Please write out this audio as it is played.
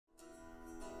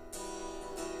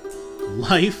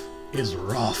Life is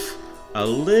rough. A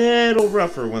little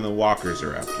rougher when the walkers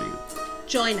are after you.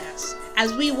 Join us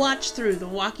as we watch through The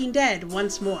Walking Dead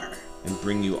once more. And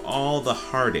bring you all the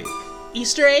heartache,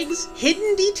 Easter eggs,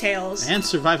 hidden details, And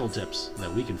survival tips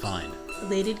that we can find.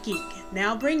 Elated Geek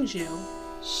now brings you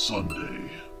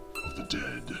Sunday of the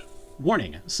Dead.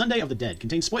 Warning, Sunday of the Dead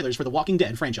contains spoilers for the Walking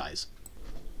Dead franchise.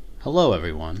 Hello,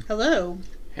 everyone. Hello.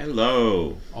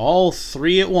 Hello. All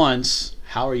three at once.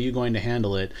 How are you going to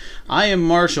handle it? I am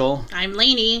Marshall. I'm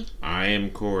Laney. I am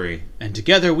Corey. And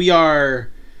together we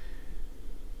are...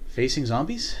 facing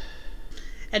zombies?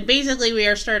 And basically we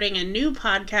are starting a new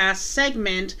podcast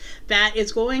segment that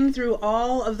is going through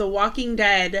all of the Walking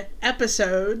Dead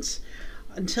episodes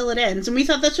until it ends. And we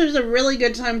thought this was a really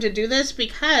good time to do this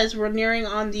because we're nearing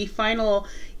on the final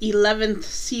 11th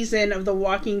season of The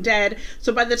Walking Dead.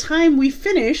 So by the time we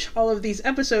finish all of these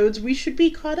episodes, we should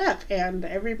be caught up and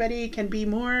everybody can be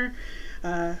more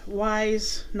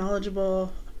wise,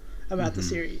 knowledgeable about the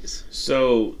series.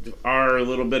 So, a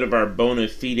little bit of our bona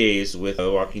fides with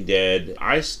The Walking Dead.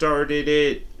 I started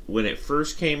it when it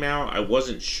first came out. I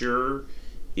wasn't sure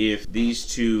if these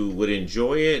two would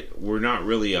enjoy it. We're not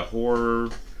really a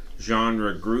horror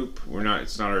genre group.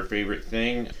 It's not our favorite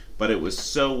thing, but it was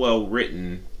so well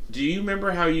written. Do you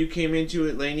remember how you came into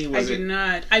it, Laney? I do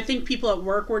not. I think people at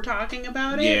work were talking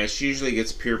about it. Yeah, she usually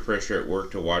gets peer pressure at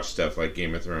work to watch stuff like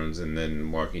Game of Thrones and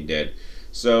then Walking Dead.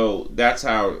 So that's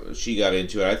how she got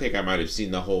into it. I think I might have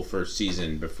seen the whole first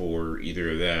season before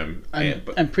either of them.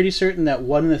 I'm pretty certain that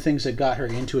one of the things that got her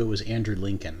into it was Andrew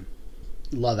Lincoln.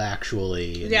 Love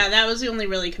Actually. Yeah, that was the only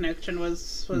really connection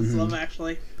was Love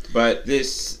Actually. But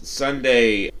this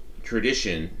Sunday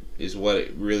tradition is what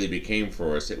it really became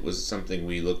for us. It was something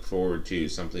we looked forward to,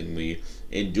 something we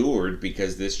endured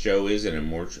because this show is an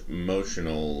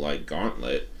emotional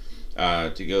gauntlet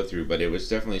to go through. But it was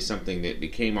definitely something that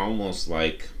became almost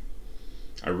like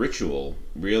a ritual,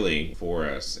 really, for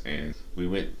us. And we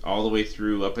went all the way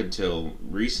through up until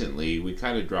recently. We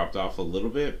kind of dropped off a little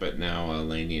bit, but now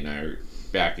Laney and I are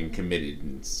back and committed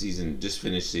and just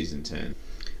finished season 10.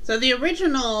 So the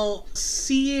original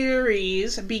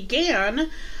series began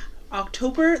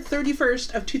October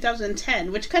 31st of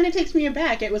 2010, which kind of takes me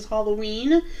aback. It was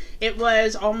Halloween. It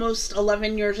was almost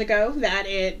 11 years ago that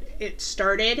it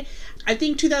started. I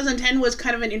think 2010 was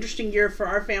kind of an interesting year for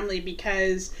our family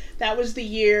because that was the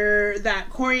year that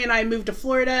Corey and I moved to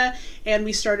Florida and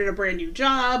we started a brand new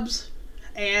jobs,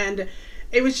 and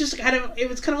it was just kind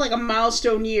of like a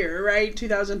milestone year, right?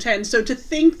 2010. So to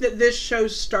think that this show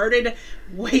started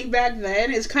way back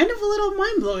then is kind of a little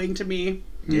mind-blowing to me.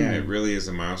 Yeah, it really is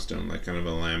a milestone, like kind of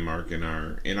a landmark in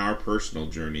our personal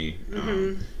journey.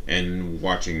 And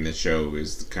watching the show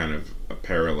is kind of a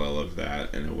parallel of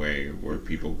that in a way where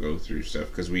people go through stuff,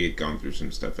 because we had gone through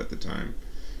some stuff at the time,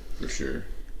 for sure.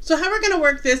 So how we're going to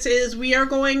work this is we are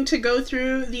going to go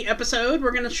through the episode. We're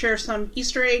going to share some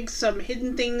Easter eggs, some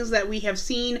hidden things that we have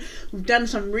seen. We've done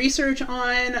some research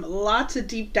on, lots of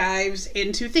deep dives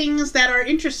into things that are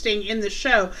interesting in the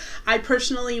show. I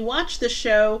personally watch the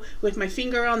show with my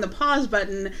finger on the pause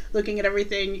button, looking at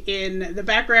everything in the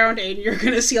background, and you're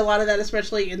going to see a lot of that,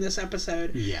 especially in this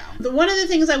episode. Yeah. One of the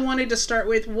things I wanted to start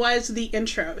with was the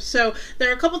intro. So there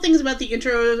are a couple things about the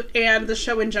intro and the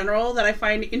show in general that I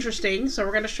find interesting, so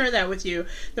we're going to share that with you.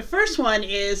 The first one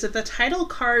is that the title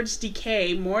cards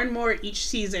decay more and more each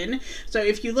season. So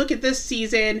if you look at this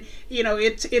season,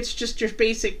 it's just your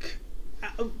basic,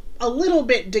 a little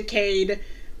bit decayed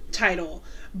title.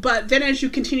 But then as you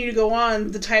continue to go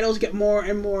on, the titles get more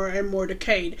and more and more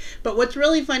decayed. But what's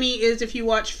really funny is if you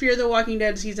watch Fear the Walking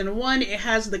Dead Season 1, it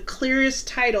has the clearest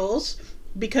titles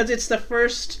because it's the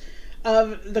first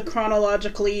of the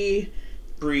chronologically...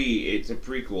 It's a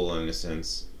prequel in a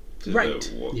sense. To right.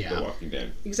 The Walking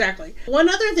Dead. Exactly. One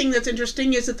other thing that's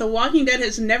interesting is that The Walking Dead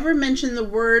has never mentioned the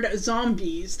word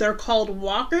zombies. They're called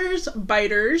walkers,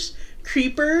 biters,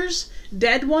 creepers,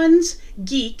 dead ones,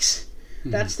 geeks.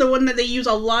 That's the one that they use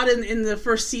a lot in the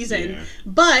first season. Yeah.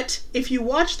 But if you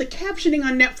watch the captioning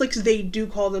on Netflix, they do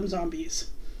call them zombies.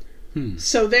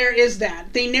 So there is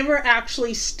that. They never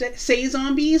actually say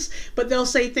zombies, but they'll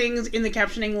say things in the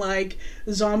captioning like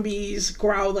zombies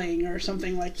growling or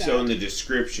something like that. So in the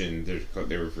description,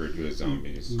 they're referred to as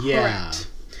zombies. Yeah. Correct.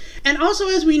 And also,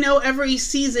 as we know, every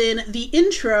season, the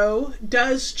intro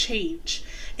does change.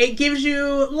 It gives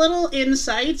you little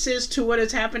insights as to what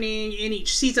is happening in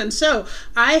each season. So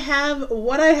I have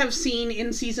what I have seen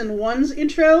in season 1's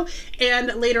intro,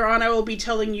 and later on I will be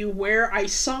telling you where I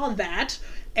saw that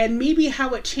and maybe how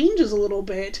it changes a little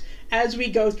bit as we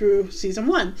go through season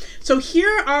 1. So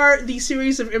here are the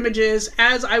series of images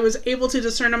as I was able to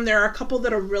discern them. There are a couple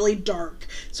that are really dark,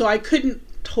 so I couldn't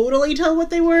totally tell what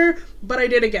they were, but I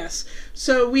did a guess.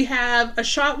 So we have a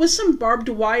shot with some barbed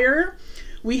wire.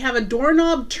 We have a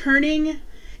doorknob turning.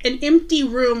 An empty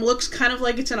room, looks kind of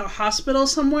like it's in a hospital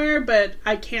somewhere, but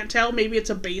I can't tell. Maybe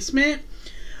it's a basement.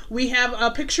 We have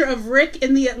a picture of Rick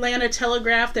in the Atlanta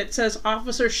Telegraph that says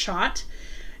officer shot.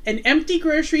 An empty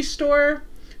grocery store.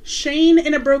 Shane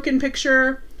in a broken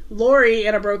picture. Lori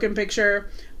in a broken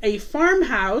picture. A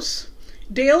farmhouse.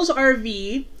 Dale's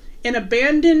RV. An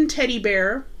abandoned teddy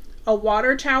bear. A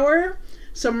water tower.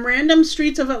 Some random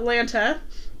streets of Atlanta.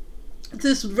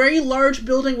 This very large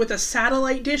building with a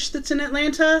satellite dish that's in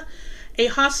Atlanta, a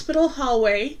hospital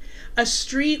hallway, a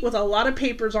street with a lot of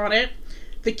papers on it,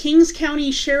 the Kings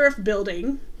County Sheriff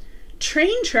Building,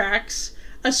 train tracks,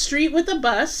 a street with a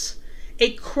bus,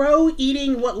 a crow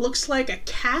eating what looks like a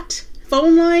cat,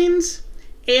 phone lines,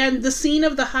 and the scene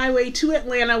of the highway to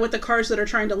Atlanta with the cars that are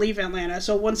trying to leave Atlanta.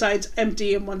 So one side's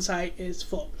empty and one side is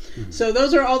full. Mm-hmm. So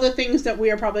those are all the things that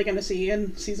we are probably going to see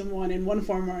in season 1 in one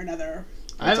form or another.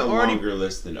 It's a longer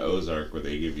list than Ozark, where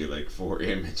they give you like 4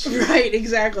 images. Right,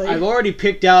 exactly. I've already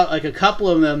picked out like a couple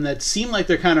of them that seem like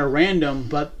they're kind of random,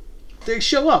 but they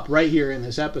show up right here in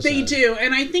this episode. They do,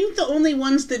 and I think the only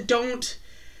ones that don't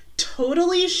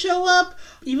totally show up,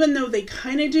 even though they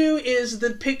kind of do, is the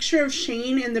picture of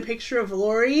Shane and the picture of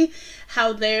Lori,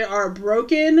 how they are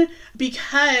broken,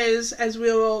 because, as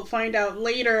we will find out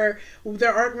later,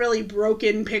 there aren't really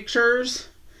broken pictures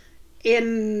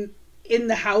in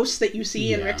the house that you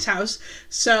see in Rick's house.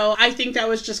 So I think that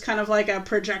was just kind of like a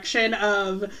projection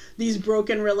of these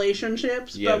broken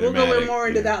relationships. Yeah, but we'll go more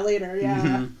into that later. Yeah.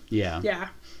 Mm-hmm. Yeah.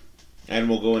 And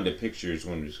we'll go into pictures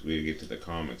when we get to the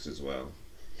comics as well.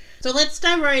 So let's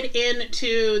dive right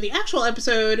into the actual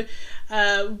episode.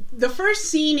 The first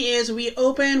scene is we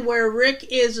open where Rick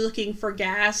is looking for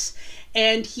gas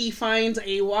and he finds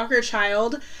a Walker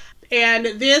child. And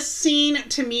this scene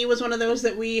to me was one of those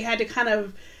that we had to kind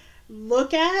of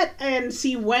look at and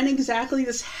see when exactly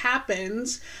this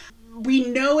happens. We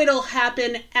know it'll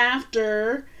happen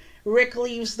after Rick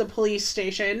leaves the police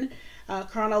station,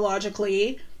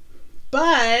 chronologically,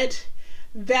 but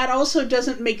that also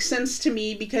doesn't make sense to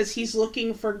me because he's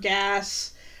looking for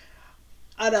gas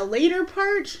at a later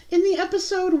part in the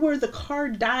episode where the car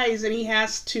dies and he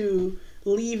has to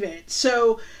leave it.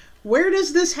 So where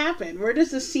does this happen? Where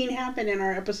does this scene happen in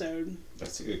our episode?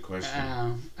 That's a good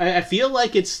question. I feel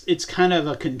like it's kind of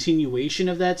a continuation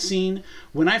of that scene.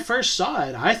 When I first saw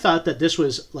it, I thought that this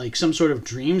was like some sort of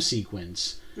dream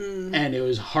sequence. And it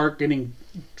was hearkening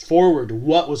forward to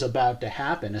what was about to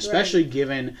happen, especially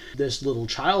given this little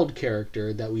child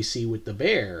character that we see with the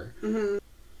bear. Mm-hmm.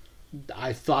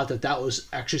 I thought that was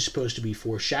actually supposed to be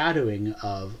foreshadowing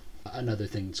of another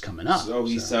thing that's coming up. So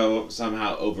he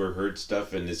somehow overheard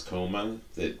stuff in his coma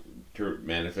that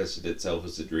manifested itself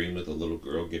as a dream with a little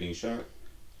girl getting shot?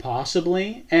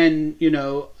 Possibly. And,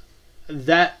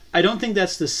 that I don't think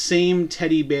that's the same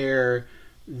teddy bear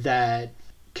that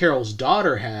Carol's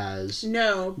daughter has.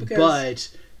 No,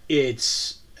 but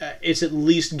it's at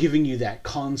least giving you that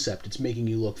concept. It's making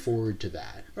you look forward to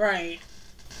that. Right.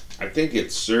 I think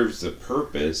it serves the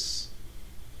purpose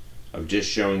of just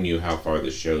showing you how far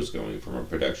the show's going from a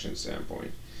production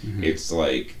standpoint. Mm-hmm. It's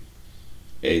like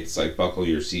buckle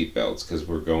your seatbelts because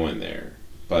we're going there.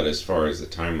 But as far as the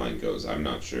timeline goes, I'm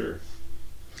not sure.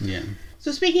 Yeah.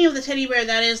 So speaking of the teddy bear,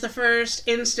 that is the first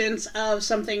instance of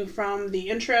something from the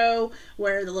intro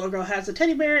where the little girl has the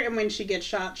teddy bear, and when she gets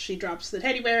shot, she drops the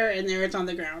teddy bear, and there it's on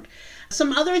the ground.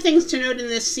 Some other things to note in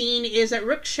this scene is that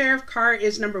Rick's sheriff car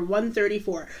is number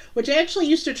 134, which I actually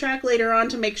used to track later on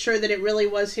to make sure that it really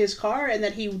was his car and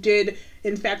that he did,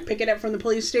 in fact, pick it up from the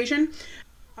police station.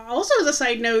 Also, as a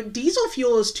side note, diesel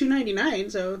fuel is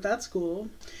 $2.99, so that's cool.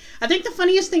 I think the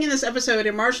funniest thing in this episode,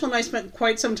 and Marshall and I spent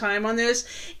quite some time on this,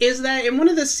 is that in one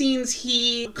of the scenes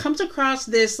he comes across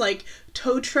this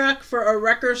tow truck for a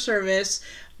wrecker service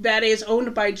that is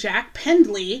owned by Jack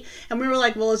Pendley, and we were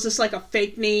like, well, is this a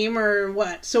fake name or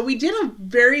what? So we did a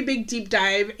very big deep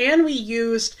dive, and we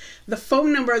used the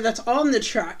phone number that's on the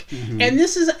truck. Mm-hmm. And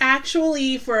this is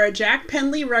actually for a Jack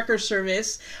Pendley wrecker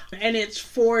service, and it's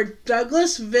for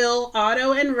Douglasville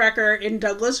Auto and Wrecker in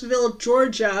Douglasville,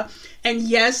 Georgia. And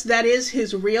yes, that is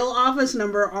his real office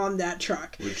number on that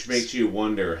truck. Which makes you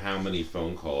wonder how many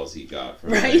phone calls he got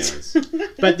from fans.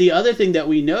 But the other thing that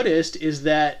we noticed is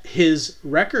that his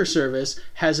wrecker service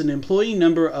has an employee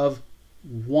number of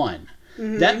 1.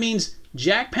 Mm-hmm. That means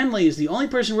Jack Pendley is the only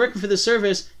person working for the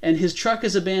service, and his truck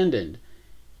is abandoned.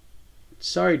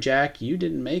 Sorry, Jack, you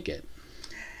didn't make it.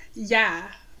 Yeah.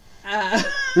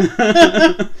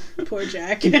 Poor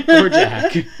Jack. Poor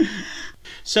Jack.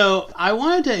 So I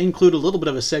wanted to include a little bit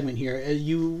of a segment here.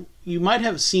 You might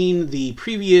have seen the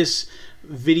previous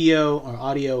video or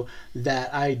audio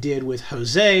that I did with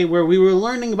Jose, where we were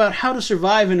learning about how to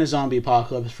survive in a zombie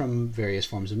apocalypse from various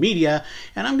forms of media.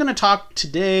 And I'm going to talk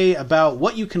today about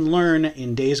what you can learn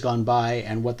in Days Gone By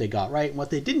and what they got right and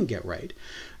what they didn't get right.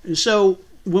 And so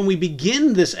when we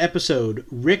begin this episode,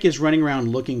 Rick is running around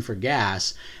looking for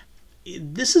gas.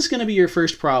 This is going to be your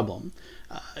first problem.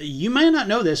 You might not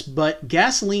know this, but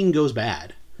gasoline goes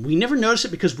bad. We never notice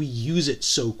it because we use it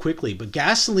so quickly, but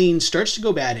gasoline starts to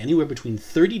go bad anywhere between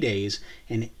 30 days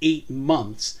and 8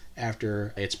 months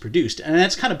after it's produced. And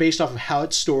that's kind of based off of how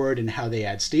it's stored and how they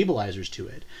add stabilizers to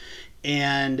it.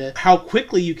 And how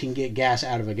quickly you can get gas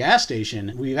out of a gas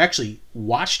station, we've actually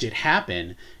watched it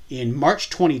happen. In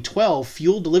March 2012,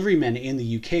 fuel delivery men in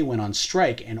the UK went on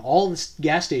strike, and all the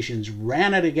gas stations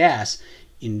ran out of gas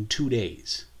in 2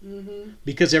 days.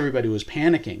 Because everybody was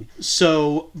panicking.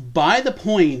 So by the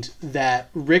point that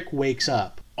Rick wakes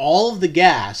up, all of the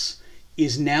gas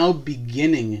is now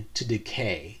beginning to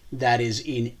decay. That is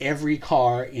in every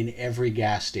car, in every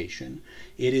gas station.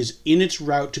 It is in its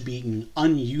route to being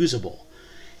unusable.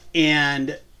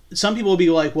 And some people will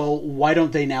be like, well, why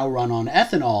don't they now run on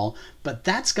ethanol? But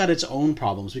that's got its own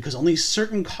problems because only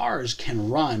certain cars can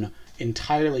run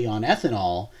entirely on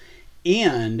ethanol.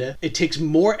 And it takes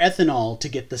more ethanol to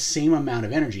get the same amount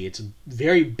of energy. It's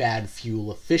very bad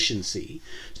fuel efficiency.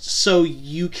 So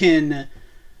you can,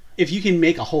 if you can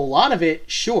make a whole lot of it,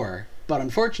 sure. But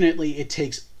unfortunately, it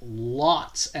takes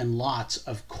lots and lots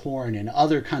of corn and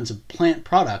other kinds of plant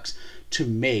products to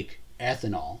make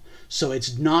ethanol. So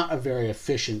it's not a very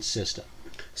efficient system.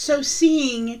 So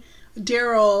seeing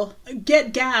Daryl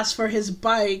get gas for his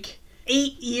bike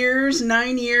 8 years,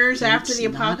 9 years after the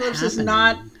apocalypse is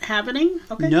not happening?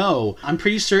 Okay. No, I'm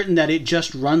pretty certain that it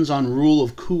just runs on rule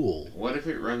of cool. What if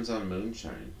it runs on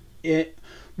moonshine?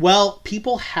 Well,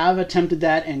 people have attempted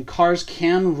that, and cars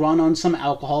can run on some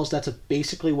alcohols. That's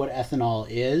basically what ethanol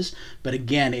is. But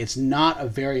again, it's not a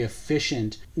very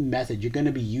efficient method. You're going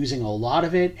to be using a lot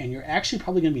of it, and you're actually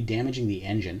probably going to be damaging the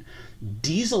engine.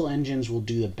 Diesel engines will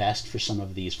do the best for some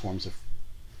of these forms of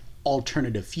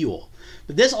alternative fuel.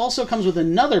 But this also comes with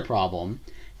another problem,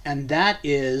 and that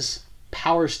is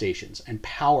power stations and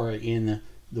power in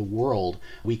the world.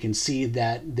 We can see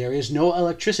that there is no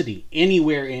electricity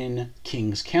anywhere in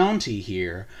Kings County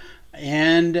here,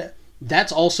 and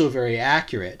that's also very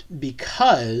accurate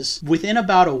because within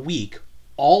about a week,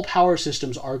 all power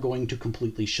systems are going to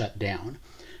completely shut down.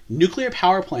 Nuclear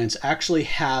power plants actually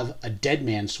have a dead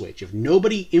man switch. If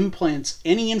nobody implants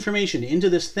any information into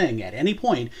this thing at any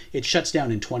point, it shuts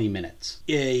down in 20 minutes.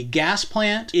 A gas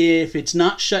plant, if it's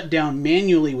not shut down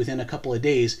manually within a couple of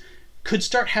days, could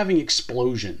start having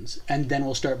explosions and then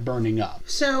will start burning up.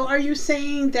 So are you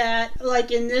saying that, like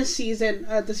in this season,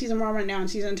 the season we're on right now in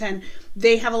season 10,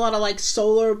 they have a lot of like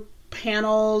solar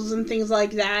panels and things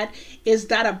like that? Is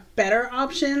that a better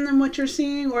option than what you're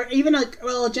seeing? Or even a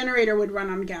generator would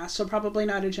run on gas, so probably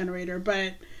not a generator,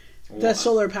 but the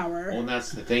solar power. Well,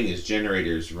 that's the thing, is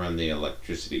generators run the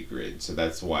electricity grid, so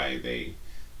that's why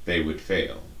they would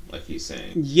fail, like he's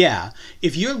saying. Yeah.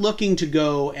 If you're looking to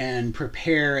go and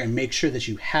prepare and make sure that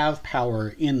you have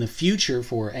power in the future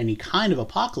for any kind of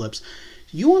apocalypse,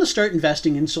 you want to start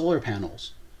investing in solar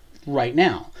panels right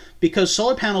now. Because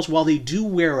solar panels, while they do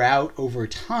wear out over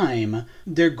time,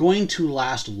 they're going to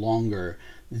last longer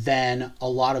than a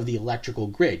lot of the electrical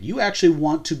grid. You actually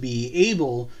want to be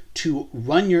able to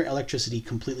run your electricity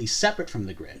completely separate from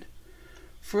the grid.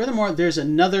 Furthermore, there's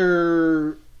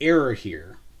another error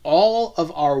here. All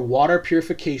of our water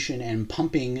purification and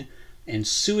pumping and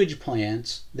sewage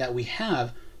plants that we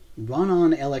have run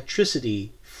on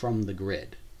electricity from the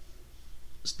grid.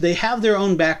 They have their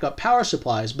own backup power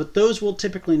supplies, but those will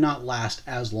typically not last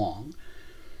as long.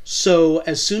 So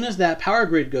as soon as that power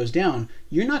grid goes down,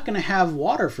 you're not going to have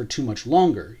water for too much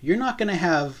longer. You're not going to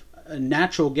have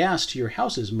natural gas to your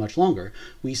houses much longer.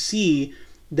 We see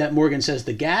that Morgan says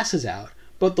the gas is out,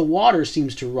 but the water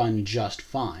seems to run just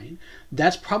fine.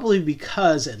 That's probably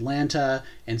because Atlanta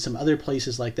and some other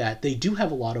places like that, they do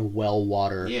have a lot of well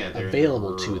water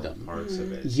available to them. Parts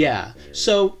of it. Yeah.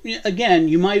 So again,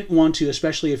 you might want to,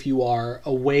 especially if you are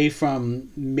away from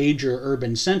major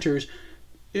urban centers,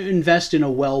 invest in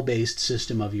a well-based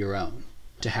system of your own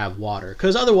to have water.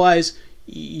 Because otherwise,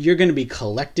 you're going to be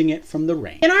collecting it from the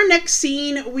rain. In our next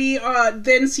scene, we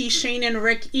then see Shane and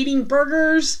Rick eating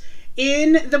burgers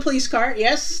in the police car.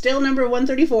 Yes, still number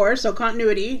 134, so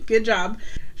continuity. Good job.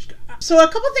 So a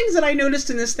couple things that I noticed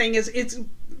in this thing is it's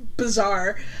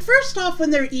bizarre. First off,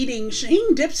 when they're eating,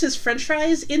 Shane dips his french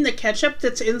fries in the ketchup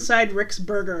that's inside Rick's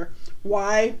burger.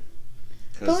 Why?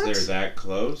 Because they're that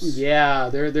close? Yeah,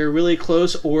 they're really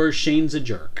close, or Shane's a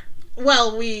jerk.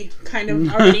 Well, we kind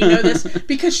of already know this,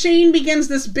 because Shane begins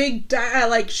this big,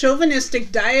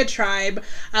 chauvinistic diatribe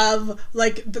of,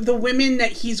 like, the women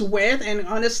that he's with, and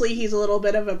honestly, he's a little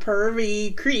bit of a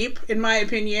pervy creep, in my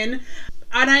opinion.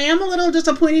 And I am a little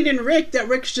disappointed in Rick, that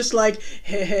Rick's just like,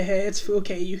 hey, it's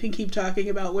okay, you can keep talking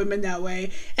about women that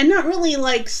way, and not really,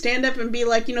 like, stand up and be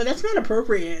like, that's not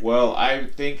appropriate. Well, I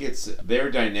think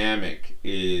their dynamic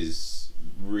is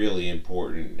really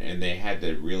important, and they had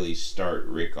to really start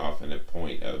Rick off in a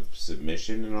point of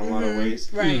submission in a lot of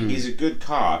ways. Right. He's a good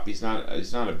cop. He's not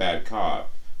a bad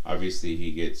cop. Obviously,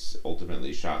 he gets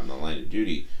ultimately shot in the line of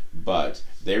duty, but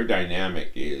their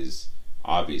dynamic is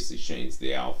obviously Shane's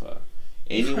the alpha.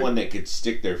 Anyone that could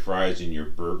stick their fries in your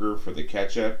burger for the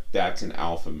ketchup, that's an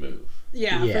alpha move.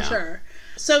 Yeah, for sure.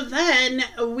 So then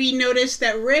we notice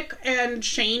that Rick and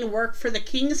Shane work for the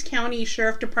Kings County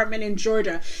Sheriff Department in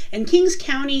Georgia. And Kings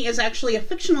County is actually a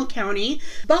fictional county,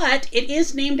 but it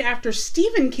is named after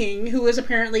Stephen King, who is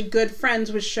apparently good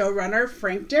friends with showrunner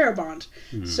Frank Darabont.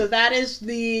 So that is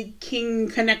the King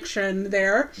connection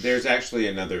there. There's actually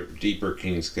another deeper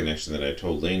King's connection that I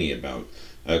told Laney about.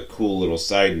 A cool little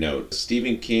side note.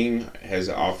 Stephen King has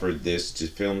offered this to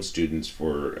film students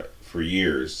for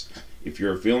years. If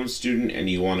you're a film student and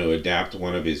you want to adapt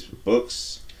one of his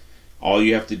books, all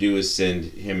you have to do is send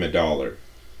him $1.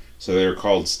 So they're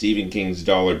called Stephen King's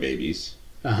Dollar Babies.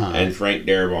 And Frank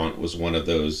Darabont was one of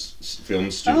those film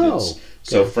students.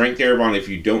 So Frank Darabont, if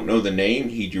you don't know the name,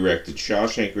 he directed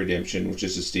Shawshank Redemption, which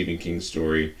is a Stephen King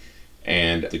story,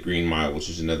 and The Green Mile, which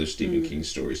is another Stephen King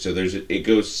story. So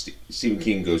Stephen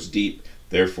King goes deep,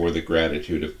 therefore the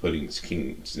gratitude of putting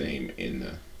King's name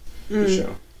in the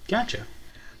show. Gotcha.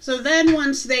 So then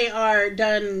once they are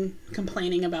done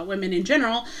complaining about women in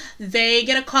general, they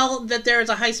get a call that there is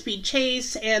a high-speed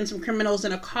chase and some criminals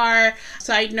in a car.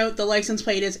 Side note, the license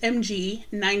plate is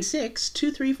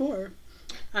MG96234.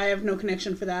 I have no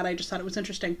connection for that. I just thought it was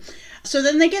interesting. So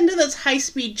then they get into this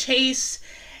high-speed chase,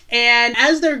 and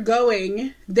as they're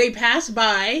going, they pass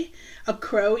by a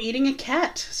crow eating a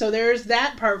cat. So there's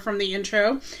that part from the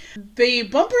intro. The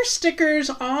bumper stickers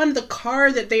on the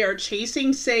car that they are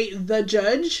chasing say "The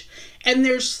Judge," and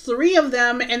there's 3 of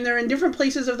them, and they're in different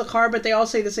places of the car, but they all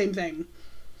say the same thing.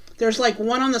 There's like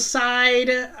one on the side,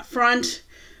 front,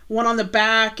 one on the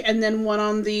back, and then one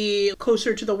on the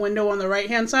closer to the window on the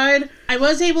right-hand side. I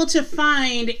was able to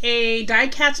find a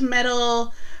die-cast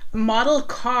metal model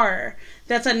car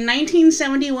that's a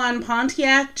 1971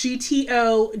 Pontiac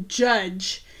GTO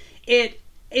Judge. It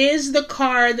is the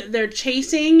car that they're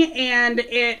chasing, and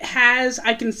it has,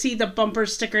 I can see the bumper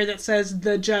sticker that says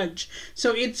 "The Judge."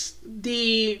 So it's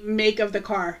the make of the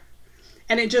car.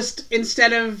 And it just,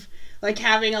 instead of like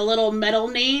having a little metal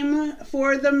name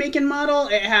for the make and model,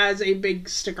 it has a big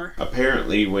sticker.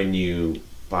 Apparently when you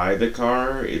buy the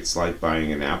car, it's like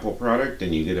buying an Apple product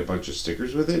and you get a bunch of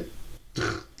stickers with it.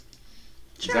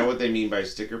 Is that what they mean by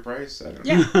sticker price? I don't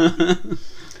know. Yeah.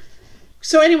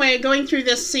 So anyway, going through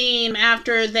this scene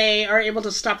after they are able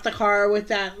to stop the car with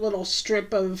that little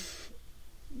strip of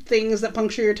things that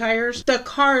puncture your tires, the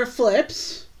car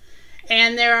flips,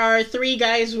 and there are 3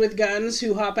 guys with guns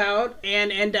who hop out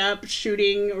and end up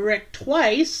shooting Rick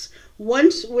twice,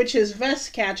 once which his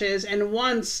vest catches, and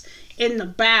once in the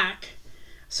back,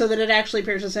 so that it actually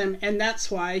pierces him, and that's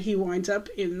why he winds up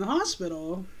in the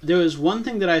hospital. There was one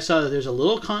thing that I saw, that there's a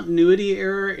little continuity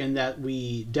error in that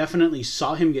we definitely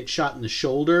saw him get shot in the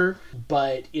shoulder,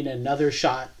 but in another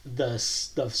shot, the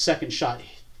second shot,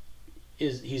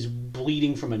 he's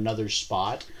bleeding from another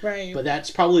spot. Right. But that's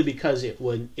probably because it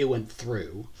went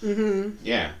through. Mm-hmm.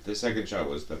 Yeah, the second shot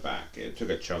was the back. It took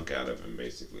a chunk out of him,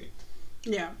 basically.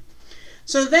 Yeah.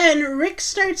 So then Rick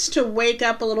starts to wake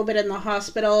up a little bit in the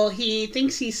hospital. He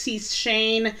thinks he sees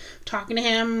Shane talking to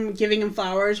him, giving him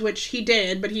flowers, which he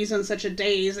did, but he's in such a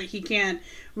daze that he can't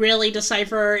really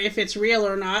decipher if it's real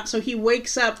or not. So he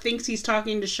wakes up, thinks he's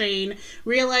talking to Shane,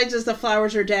 realizes the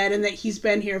flowers are dead and that he's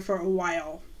been here for a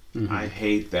while. Mm-hmm. I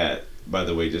hate that, by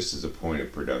the way, just as a point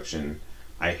of production.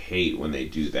 I hate when they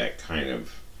do that kind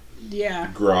of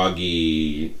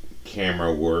groggy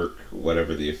camera work,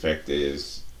 whatever the effect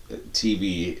is.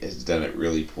 TV has done it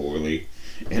really poorly,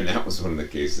 and that was one of the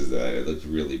cases that it looked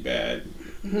really bad.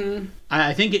 Mm-hmm.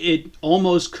 I think it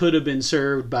almost could have been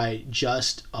served by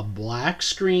just a black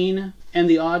screen and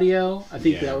the audio. I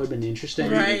think that would have been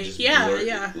interesting. Right,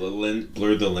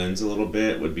 Blur the lens a little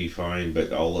bit would be fine,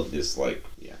 but all of this,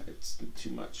 it's too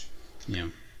much. Yeah.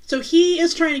 So he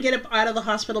is trying to get up out of the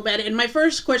hospital bed, and my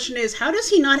first question is, how does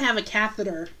he not have a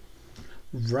catheter?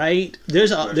 Right.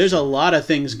 There's a lot of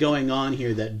things going on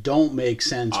here that don't make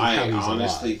sense with how he's alive. I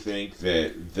honestly think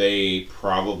that they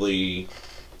probably,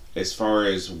 as far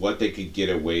as what they could get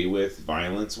away with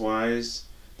violence-wise,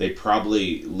 they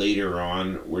probably later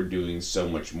on were doing so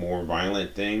much more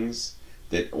violent things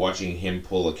that watching him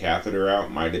pull a catheter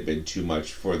out might have been too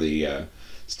much for the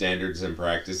standards and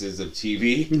practices of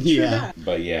TV. Yeah.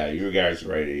 But yeah, you guys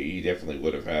are right. He definitely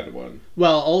would have had one.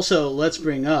 Well, also, let's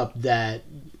bring up that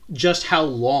just how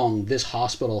long this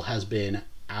hospital has been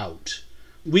out.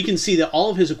 We can see that all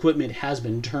of his equipment has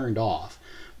been turned off,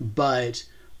 but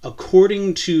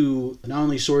according to not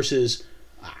only sources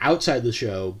outside the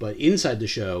show, but inside the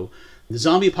show, the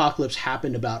zombie apocalypse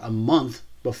happened about a month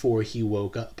before he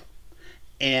woke up.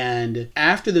 And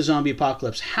after the zombie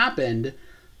apocalypse happened,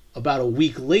 about a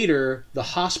week later, the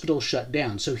hospital shut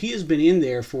down. So he has been in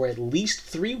there for at least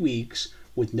 3 weeks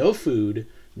with no food,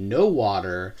 no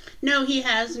water. No, he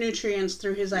has nutrients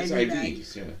through his IV bag.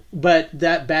 Yeah. But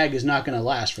that bag is not going to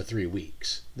last for 3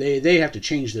 weeks. They have to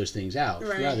change those things out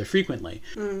rather frequently.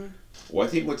 Mm. Well, I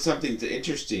think what's something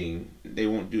interesting, they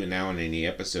won't do it now in any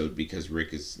episode because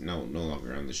Rick is no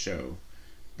longer on the show,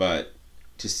 but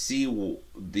to see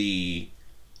the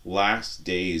last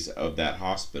days of that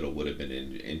hospital would have been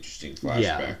an interesting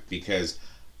flashback because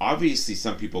obviously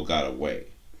some people got away.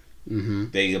 Mm-hmm.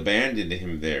 They abandoned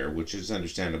him there, which is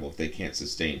understandable if they can't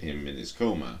sustain him in his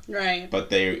coma. Right.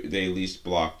 But they at least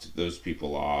blocked those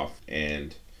people off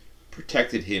and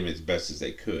protected him as best as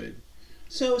they could.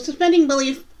 So, suspending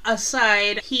belief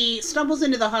aside, he stumbles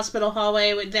into the hospital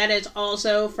hallway. That is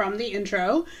also from the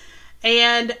intro.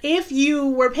 And if you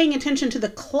were paying attention to the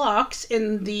clocks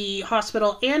in the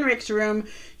hospital and Rick's room,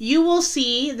 you will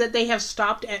see that they have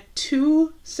stopped at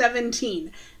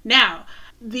 2:17. Now,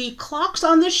 the clocks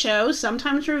on the show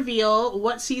sometimes reveal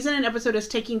what season and episode is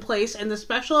taking place, and the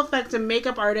special effects and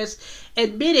makeup artists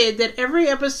admitted that every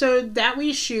episode that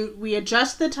we shoot, we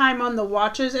adjust the time on the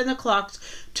watches and the clocks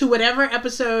to whatever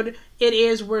episode it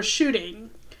is we're shooting.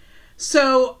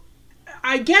 So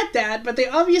I get that, but they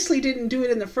obviously didn't do it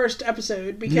in the first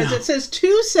episode because it says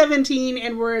 2:17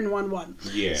 and we're in 1:1.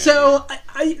 Yeah. So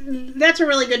that's a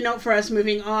really good note for us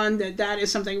moving on, that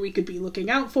is something we could be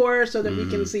looking out for so that we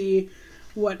can see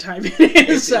what time it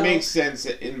is. It makes sense.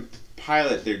 In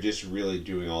pilot, they're just really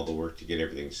doing all the work to get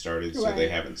everything started, so they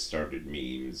haven't started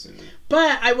memes.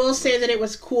 But I will say that it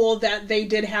was cool that they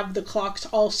did have the clocks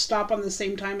all stop on the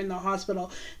same time in the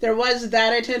hospital. There was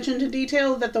that attention to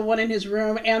detail that the one in his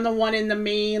room and the one in the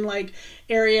main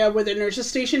area where the nurse's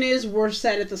station is were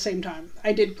set at the same time.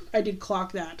 I did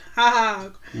clock that. Haha.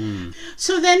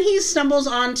 So then he stumbles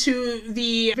onto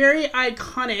the very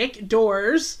iconic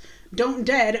doors. Don't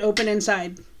dead open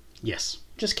inside. Yes.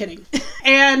 Just kidding.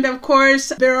 And of course,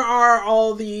 there are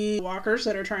all the walkers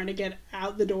that are trying to get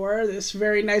out the door. This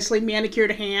very nicely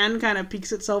manicured hand kind of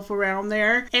peeks itself around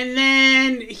there. And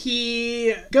then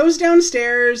he goes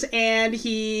downstairs and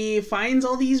he finds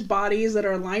all these bodies that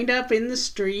are lined up in the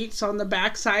streets on the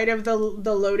backside of the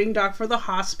loading dock for the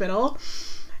hospital.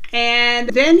 And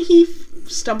then he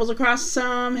stumbles across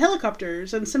some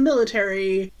helicopters and some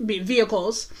military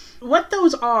vehicles. What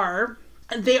those are,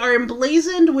 they are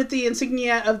emblazoned with the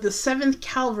insignia of the 7th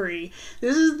Cavalry.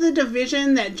 This is the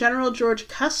division that General George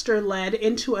Custer led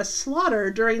into a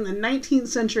slaughter during the 19th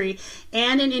century,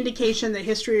 and an indication that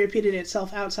history repeated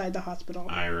itself outside the hospital.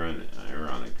 Ironic, very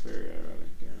ironic,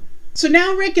 yeah. So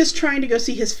now Rick is trying to go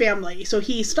see his family. So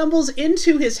he stumbles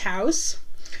into his house.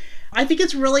 I think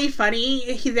it's really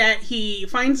funny that he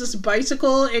finds this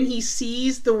bicycle and he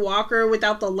sees the walker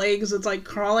without the legs that's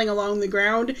crawling along the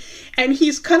ground. And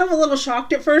he's kind of a little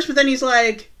shocked at first, but then he's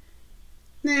like,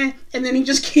 nah. And then he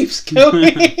just keeps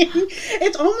going.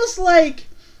 It's almost like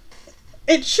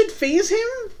it should faze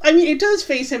him. I mean, it does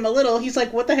faze him a little. He's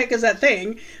like, what the heck is that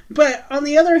thing? But on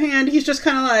the other hand, he's just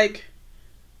kind of like,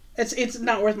 it's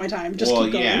not worth my time. Just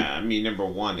keep going. Yeah. I mean, number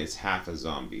one, it's half a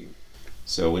zombie.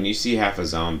 So when you see half a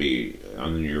zombie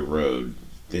on your road,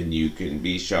 then you can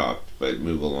be shocked, but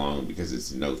move along because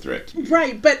it's no threat to you.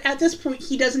 Right, but at this point,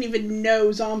 he doesn't even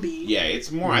know zombie. Yeah,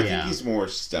 it's more, I think he's more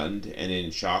stunned and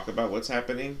in shock about what's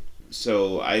happening.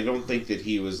 So I don't think that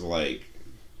he was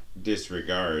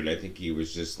disregard. I think he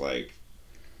was just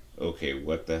okay,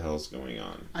 what the hell's going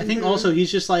on? I think also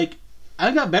he's just I've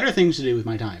got better things to do with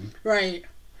my time. Right.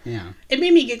 Yeah. It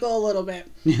made me giggle a little bit.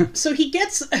 Yeah. So he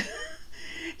gets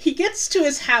to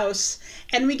his house,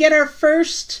 and we get our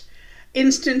first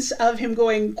instance of him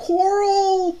going,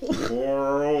 Coral!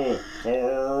 Coral!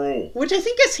 Which I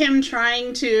think is him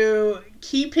trying to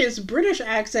keep his British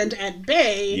accent at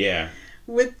bay. Yeah.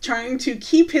 with trying to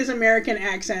keep his American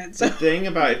accent. So. The thing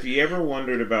about, if you ever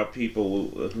wondered about people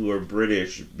who are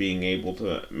British being able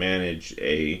to manage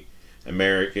a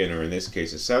American, or in this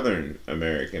case a Southern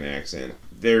American accent,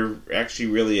 they're actually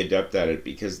really adept at it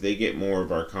because they get more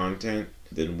of our content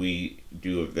than we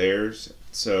do of theirs.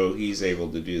 So he's able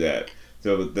to do that.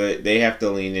 So they have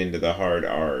to lean into the hard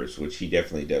R's, which he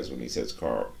definitely does when he says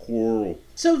coral.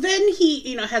 So then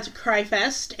he, has a cry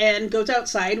fest and goes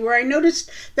outside, where I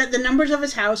noticed that the numbers of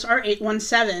his house are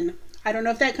 817. I don't know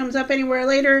if that comes up anywhere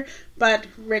later, but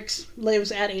Rick's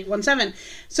lives at 817.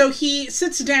 So he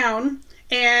sits down,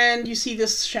 and you see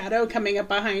this shadow coming up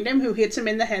behind him, who hits him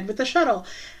in the head with a shovel.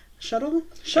 Shovel?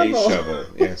 A shovel,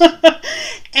 yes.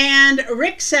 And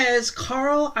Rick says,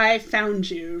 "Carl, I found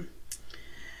you."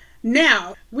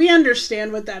 Now, we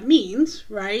understand what that means,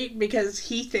 right? Because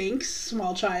he thinks,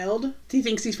 small child, he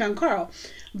thinks he's found Carl.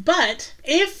 But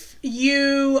if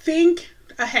you think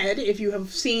ahead, if you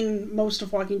have seen most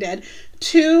of Walking Dead,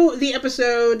 to the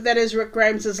episode that is Rick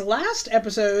Grimes' last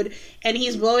episode, and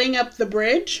he's blowing up the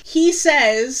bridge, he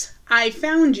says, "I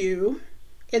found you,"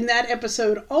 in that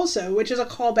episode also, which is a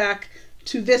callback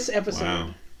to this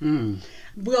episode. Wow.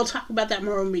 We'll talk about that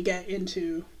more when we get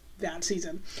into that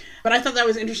season. But I thought that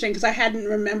was interesting because I hadn't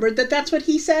remembered that that's what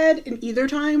he said in either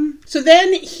time. So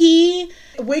then he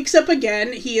wakes up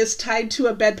again. He is tied to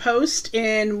a bedpost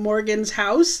in Morgan's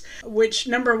house, which,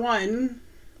 number one,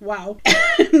 wow.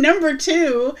 Number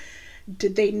two,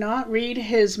 did they not read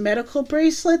his medical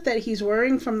bracelet that he's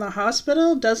wearing from the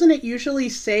hospital? Doesn't it usually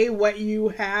say what you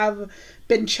have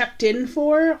been checked in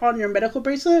for on your medical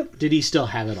bracelet? Did he still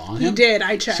have it on him? He did.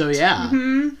 I checked. So yeah.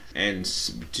 Mm-hmm. And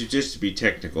just to be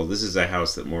technical, this is a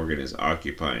house that Morgan is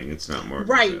occupying. It's not Morgan's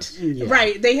Right. house. Yeah.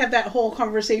 Right. They have that whole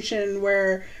conversation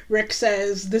where Rick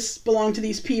says, "This belonged to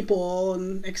these people,"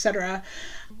 and etc.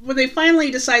 When they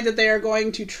finally decide that they are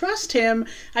going to trust him,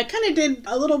 I kind of did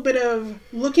a little bit of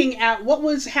looking at what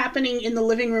was happening in the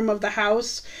living room of the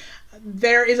house.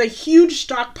 There is a huge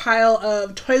stockpile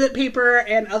of toilet paper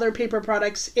and other paper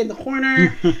products in the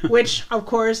corner, which, of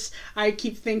course, I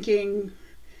keep thinking,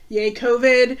 yay,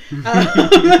 COVID,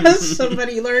 as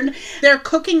somebody learned. They're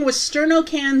cooking with sterno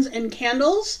cans and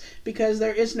candles because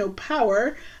there is no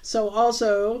power, so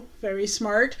also very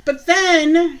smart. But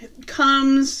then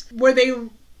comes where they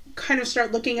kind of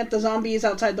start looking at the zombies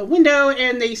outside the window,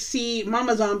 and they see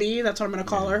Mama Zombie, that's what I'm going to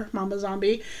call her, Mama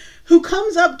Zombie, who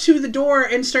comes up to the door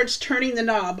and starts turning the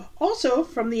knob. Also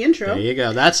from the intro. There you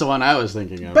go. That's the one I was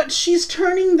thinking of. But she's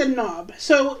turning the knob.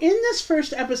 So in this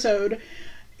first episode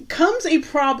comes a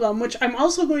problem, which I'm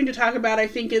also going to talk about, I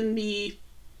think, in the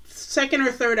second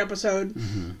or third episode,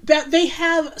 that they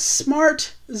have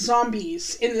smart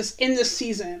zombies in this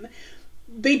season.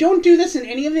 They don't do this in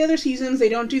any of the other seasons. They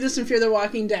don't do this in Fear the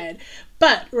Walking Dead.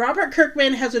 But Robert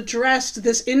Kirkman has addressed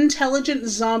this intelligent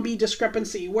zombie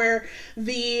discrepancy where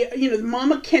the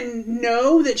mama can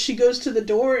know that she goes to the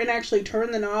door and actually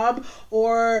turn the knob,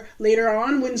 or later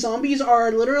on when zombies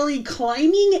are literally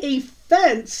climbing a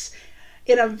fence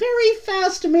in a very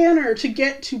fast manner to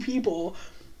get to people.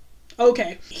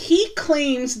 Okay. He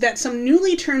claims that some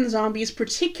newly turned zombies,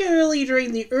 particularly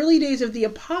during the early days of the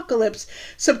apocalypse,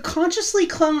 subconsciously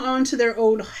clung on to their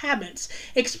old habits,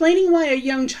 explaining why a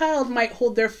young child might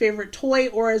hold their favorite toy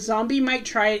or a zombie might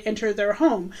try and enter their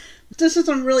home. This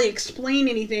doesn't really explain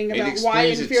anything about why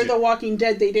in Fear the Walking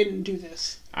Dead they didn't do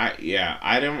this.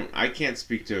 I can't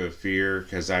speak to Fear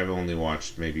because I've only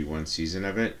watched maybe one season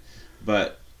of it,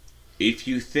 but if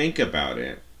you think about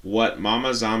it, what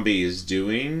Mama Zombie is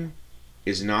doing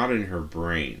is not in her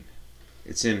brain.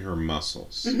 It's in her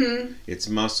muscles. Mm-hmm. It's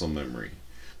muscle memory.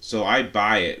 So I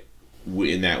buy it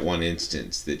in that one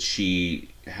instance that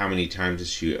how many times does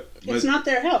she... It's not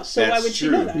their house, so why would she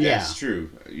know that? Yeah. That's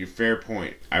true. Your fair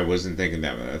point. I wasn't thinking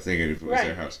that, but I was thinking if it was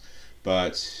their house.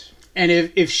 But... And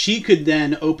if she could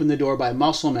then open the door by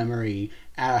muscle memory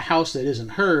at a house that isn't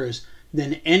hers,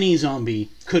 then any zombie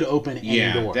could open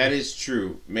any door. Yeah, that is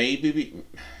true. Maybe...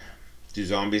 Do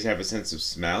zombies have a sense of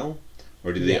smell?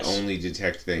 Or do they only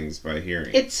detect things by hearing?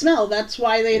 It's smell. That's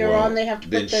why later on they have to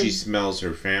put them... Then she smells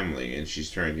her family, and she's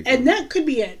trying to... And that could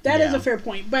be it. That is a fair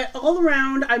point. But all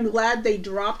around, I'm glad they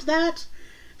dropped that.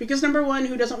 Because number one,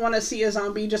 who doesn't want to see a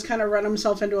zombie just kind of run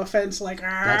himself into a fence like...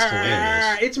 That's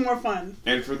hilarious. It's more fun.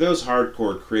 And for those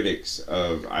hardcore critics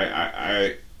of...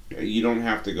 You don't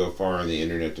have to go far on the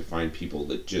internet to find people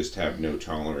that just have no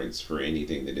tolerance for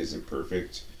anything that isn't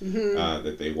perfect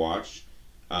that they watch.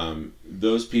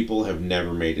 Those people have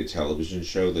never made a television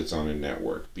show that's on a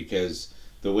network, because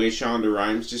the way Shonda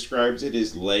Rhimes describes it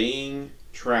is laying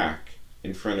track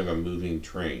in front of a moving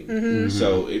train. Mm-hmm.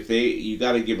 So you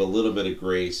got to give a little bit of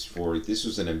grace for this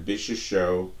was an ambitious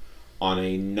show on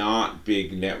a not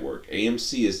big network.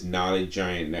 AMC is not a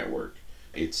giant network.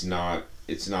 It's not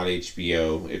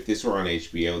HBO. If this were on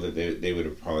HBO, that they would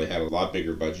have probably had a lot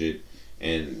bigger budget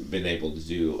and been able to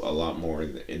do a lot more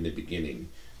in the beginning.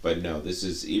 But no, this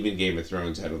is, even Game of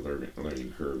Thrones had a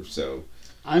learning curve. So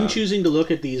I'm choosing to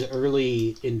look at these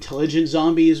early intelligent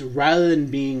zombies rather than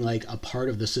being like a part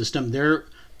of the system. They're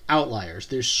outliers.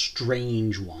 They're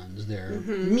strange ones. They're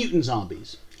mutant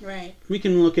zombies. Right. We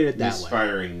can look at it that way.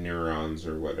 Misfiring neurons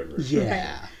or whatever.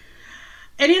 Yeah. Right.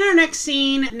 And in our next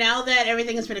scene, now that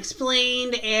everything has been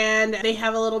explained and they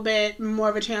have a little bit more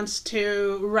of a chance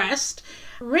to rest,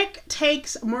 Rick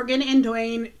takes Morgan and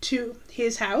Dwayne to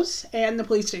his house and the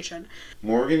police station.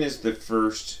 Morgan is the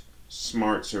first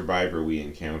smart survivor we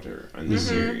encounter on this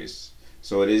series.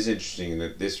 So it is interesting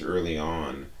that this early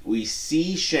on, we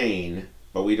see Shane,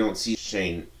 but we don't see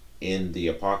Shane in the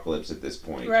apocalypse at this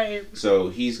point. Right. So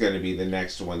he's going to be the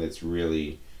next one that's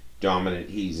really dominant.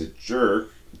 He's a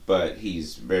jerk, but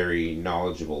he's very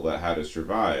knowledgeable about how to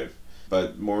survive.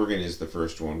 But Morgan is the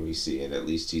first one we see, and at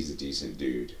least he's a decent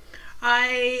dude.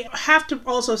 I have to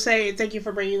also say, thank you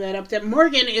for bringing that up, that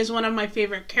Morgan is one of my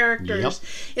favorite characters,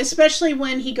 especially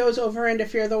when he goes over into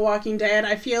Fear the Walking Dead.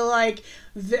 I feel like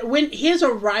when his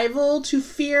arrival to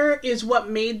Fear is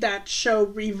what made that show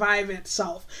revive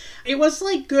itself. It was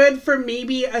like good for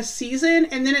maybe a season,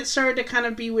 and then it started to kind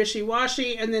of be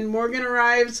wishy-washy, and then Morgan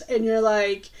arrives, and you're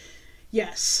like,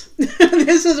 yes,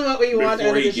 this is what we want out of the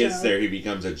show. Before he gets there, he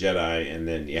becomes a Jedi, and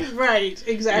then, Right,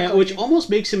 exactly. Which almost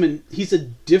makes him he's a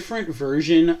different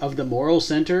version of the moral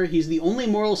center. He's the only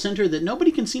moral center that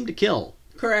nobody can seem to kill.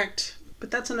 Correct.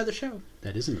 But that's another show.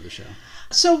 That is another show.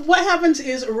 So what happens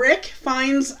is Rick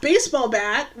finds a baseball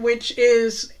bat, which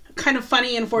is kind of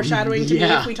funny and foreshadowing to me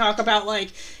if we talk about,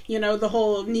 like, you know, the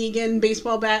whole Negan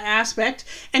baseball bat aspect.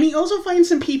 And he also finds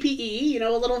some PPE, you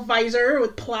know, a little visor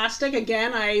with plastic.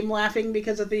 Again, I'm laughing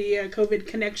because of the COVID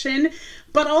connection.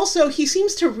 But also, he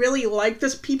seems to really like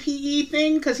this PPE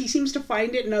thing because he seems to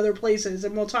find it in other places.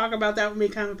 And we'll talk about that when we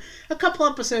come a couple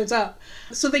episodes up.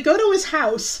 So they go to his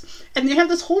house, and they have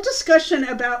this whole discussion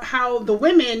about how the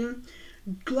women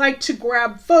like to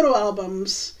grab photo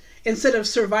albums instead of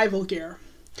survival gear.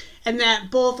 And that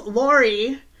both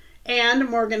Lori and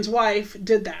Morgan's wife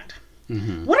did that.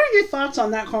 What are your thoughts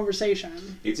on that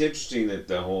conversation? It's interesting that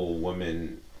the whole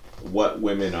what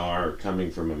women are coming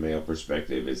from a male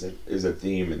perspective is a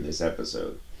theme in this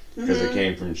episode. Because it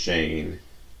came from Shane,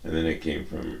 and then it came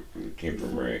from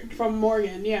Rick. From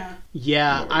Morgan, yeah.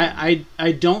 Yeah, Morgan.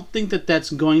 I don't think that that's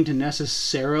going to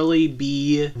necessarily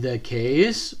be the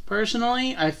case,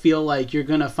 personally. I feel like you're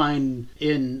going to find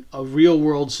in a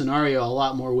real-world scenario a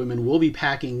lot more women will be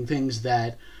packing things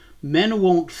that men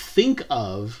won't think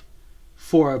of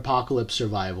for apocalypse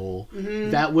survival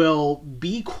that will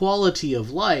be quality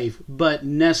of life, but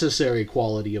necessary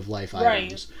quality of life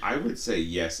items. I would say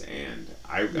yes, and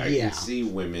I can see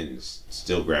women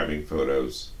still grabbing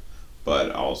photos,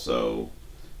 but also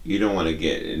you don't want to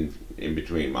get in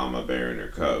between Mama Bear and her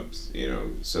cubs, you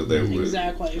know. So there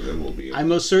will be. I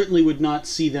most certainly would not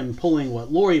see them pulling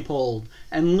what Lori pulled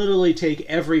and literally take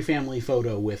every family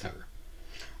photo with her.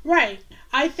 Right.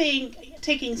 I think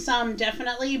taking some,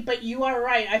 definitely, but you are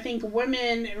right. I think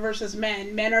women versus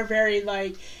men. Men are very,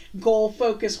 like,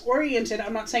 goal-focus oriented.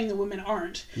 I'm not saying that women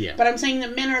aren't. Yeah. But I'm saying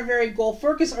that men are very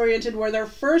goal-focus oriented, where their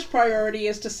first priority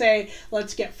is to say,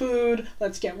 let's get food,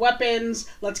 let's get weapons,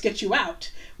 let's get you out.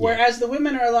 Whereas the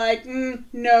women are like,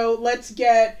 no, let's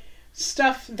get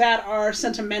stuff that are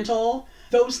sentimental,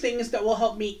 those things that will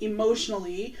help me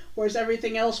emotionally, whereas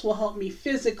everything else will help me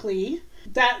physically.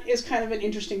 That is kind of an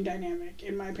interesting dynamic,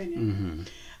 in my opinion.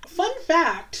 Fun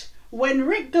fact, when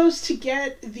Rick goes to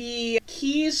get the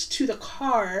keys to the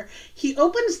car, he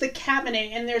opens the cabinet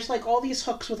and there's like all these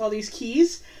hooks with all these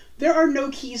keys. There are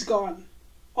no keys gone.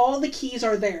 All the keys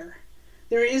are there.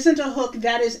 There isn't a hook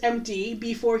that is empty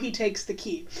before he takes the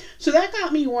key. So that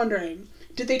got me wondering,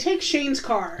 did they take Shane's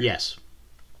car? Yes.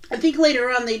 I think later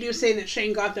on they do say that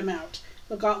Shane got them out.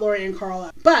 Got Lori and Carl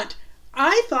out. But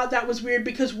I thought that was weird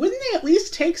because wouldn't they at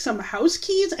least take some house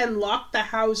keys and lock the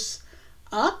house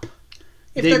up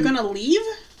if they're going to leave?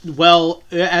 Well,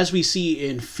 as we see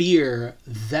in Fear,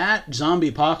 that zombie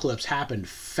apocalypse happened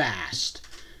fast.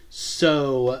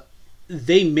 So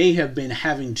they may have been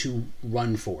having to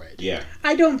run for it. Yeah.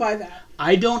 I don't buy that.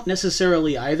 I don't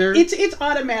necessarily either. It's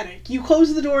automatic. You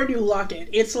close the door and you lock it.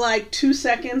 It's like 2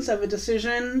 seconds of a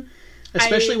decision.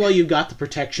 Especially while you've got the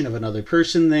protection of another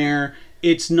person there.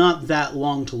 It's not that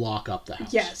long to lock up the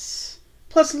house. Yes.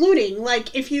 Plus looting.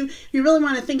 Like, if you really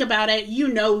want to think about it, you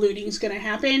know looting's going to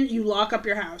happen. You lock up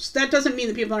your house. That doesn't mean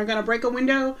that people aren't going to break a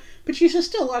window, but you should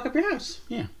still lock up your house.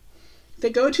 Yeah. They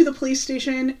go to the police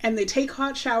station, and they take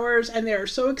hot showers, and they're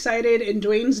so excited, and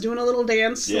Dwayne's doing a little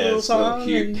dance, a little song.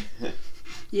 Cute. And,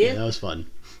 Yeah, that was fun.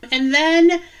 And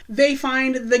then they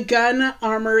find the gun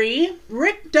armory.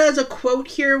 Rick does a quote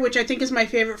here, which I think is my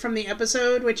favorite from the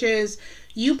episode, which is,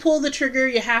 "You pull the trigger,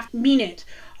 you have to mean it.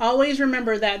 Always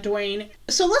remember that, Dwayne."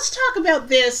 So let's talk about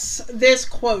this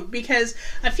quote, because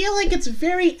I feel like it's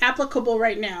very applicable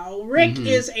right now. Rick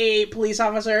is a police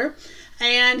officer,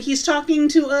 and he's talking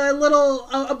to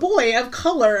a boy of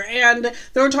color, and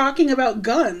they're talking about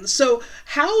guns. So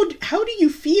how do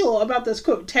you feel about this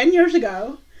quote? 10 years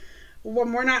ago,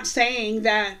 when we're not saying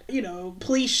that,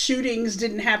 police shootings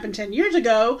didn't happen 10 years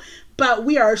ago, but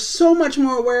we are so much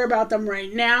more aware about them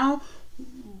right now.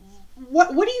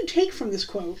 What do you take from this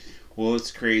quote? Well,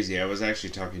 it's crazy. I was actually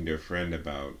talking to a friend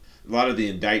about a lot of the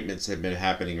indictments that have been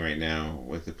happening right now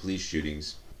with the police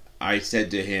shootings. I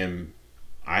said to him,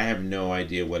 I have no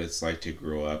idea what it's like to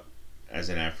grow up as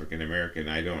an African American.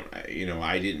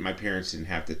 My parents didn't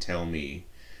have to tell me,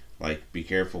 like, be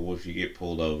careful if you get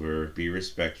pulled over, be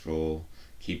respectful,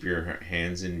 keep your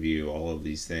hands in view, all of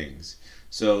these things.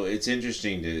 So it's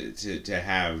interesting to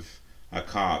have a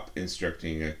cop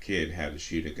instructing a kid how to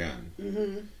shoot a gun.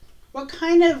 Mm-hmm. What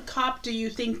kind of cop do you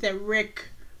think that Rick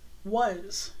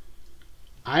was?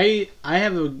 I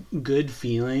have a good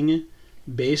feeling,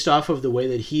 based off of the way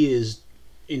that he is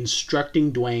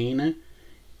instructing Dwayne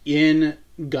in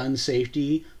gun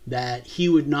safety, that he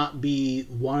would not be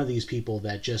one of these people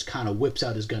that just kind of whips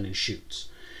out his gun and shoots.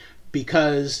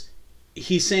 Because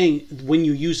he's saying, when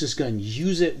you use this gun,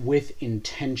 use it with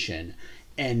intention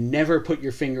and never put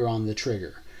your finger on the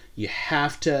trigger. You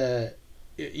have to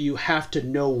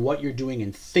know what you're doing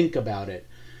and think about it.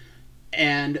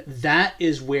 And that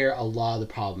is where a lot of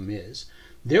the problem is.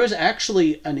 There was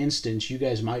actually an instance you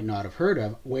guys might not have heard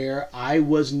of where I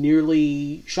was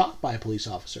nearly shot by a police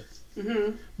officer.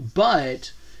 Mm-hmm.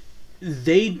 But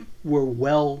they were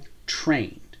well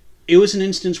trained. It was an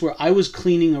instance where I was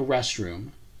cleaning a restroom,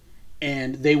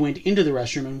 and they went into the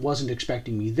restroom and wasn't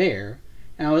expecting me there.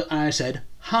 And I said,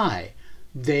 "Hi."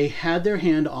 They had their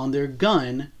hand on their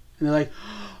gun, and they're like,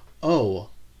 "Oh,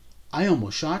 I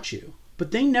almost shot you."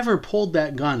 But they never pulled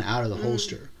that gun out of the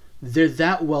holster. They're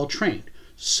that well trained.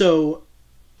 So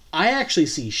I actually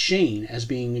see Shane as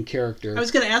being a character. I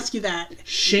was going to ask you that.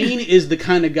 Shane is the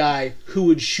kind of guy who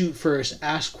would shoot first,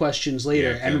 ask questions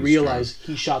later, and realize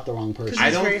he shot the wrong person.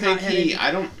 I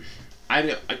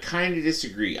kind of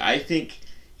disagree. I think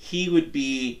he would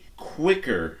be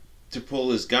quicker to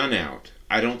pull his gun out.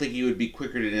 I don't think he would be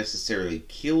quicker to necessarily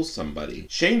kill somebody.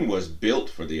 Shane was built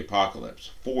for the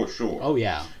apocalypse, for sure. Oh,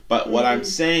 yeah. But what I'm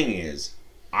saying is,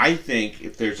 I think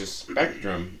if there's a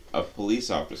spectrum of police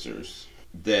officers,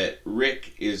 that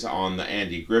Rick is on the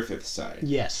Andy Griffith side.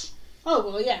 Yes. Oh,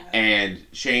 well, yeah. And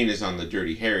Shane is on the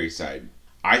Dirty Harry side.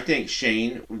 I think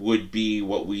Shane would be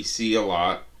what we see a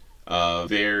lot of,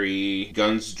 very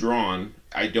guns drawn.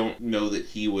 I don't know that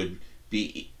he would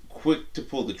be quick to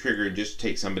pull the trigger and just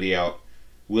take somebody out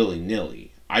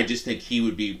willy-nilly. I just think he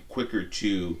would be quicker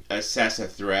to assess a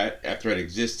threat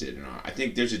existed or not. I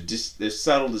think there's a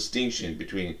subtle distinction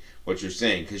between what you're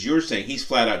saying, because you're saying he's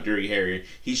flat out Dirty Harry.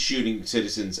 He's shooting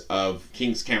citizens of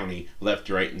Kings County left,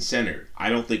 right, and center. I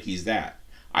don't think he's that.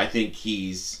 I think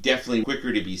he's definitely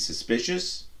quicker to be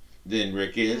suspicious than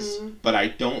Rick is, but I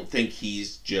don't think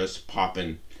he's just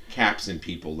popping caps in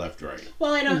people left, right.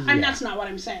 Well, that's not what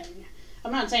I'm saying.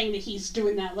 I'm not saying that he's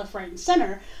doing that left, right, and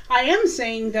center. I am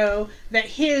saying, though, that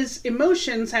his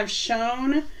emotions have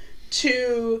shown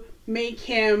to make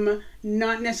him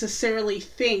not necessarily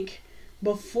think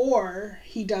before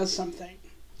he does something.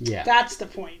 Yeah. That's the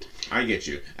point. I get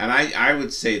you. And I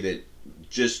would say that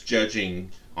just judging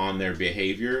on their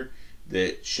behavior,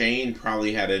 that Shane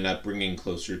probably had an upbringing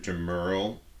closer to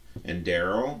Merle and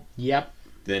Daryl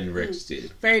than Rick's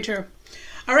did. Very true.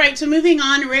 All right, so moving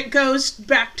on, Rick goes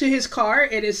back to his car.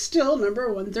 It is still number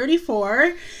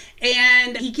 134.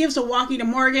 And he gives a walkie to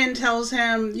Morgan, tells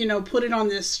him, put it on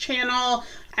this channel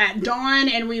at dawn,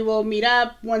 and we will meet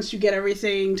up once you get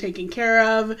everything taken care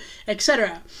of,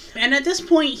 etc. And at this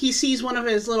point, he sees one of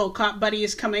his little cop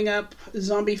buddies coming up,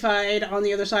 zombified, on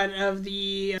the other side of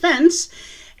the fence,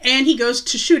 and he goes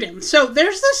to shoot him. So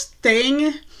there's this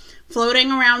thing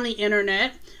floating around the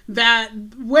internet that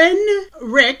when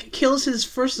Rick kills his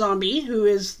first zombie, who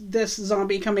is this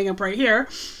zombie coming up right here,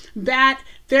 that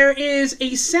there is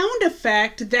a sound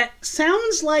effect that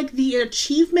sounds like the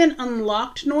achievement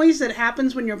unlocked noise that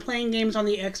happens when you're playing games on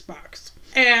the Xbox.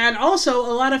 And also,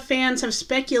 a lot of fans have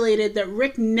speculated that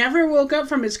Rick never woke up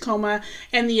from his coma,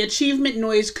 and the achievement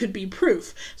noise could be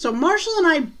proof. So Marshall and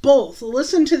I both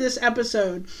listened to this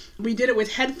episode. We did it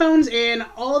with headphones in,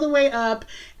 all the way up.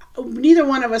 Neither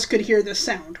one of us could hear the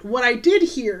sound. What I did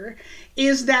hear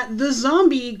is that the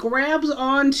zombie grabs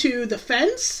onto the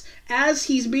fence as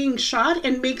he's being shot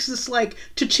and makes this, like,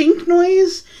 cha-chink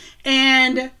noise.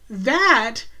 And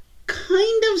that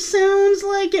kind of sounds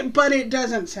like it, but it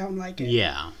doesn't sound like it.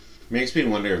 Yeah. Makes me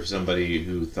wonder if somebody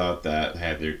who thought that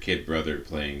had their kid brother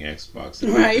playing Xbox.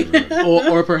 Right.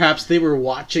 or perhaps they were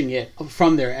watching it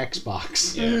from their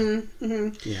Xbox. Yeah. Mm-hmm,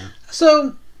 mm-hmm. Yeah.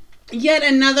 So, yet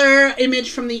another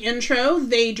image from the intro.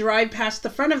 They drive past the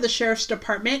front of the sheriff's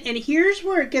department, and here's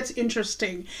where it gets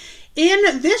interesting.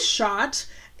 In this shot,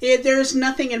 there's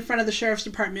nothing in front of the sheriff's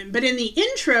department, but in the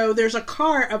intro, there's a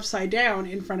car upside down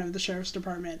in front of the sheriff's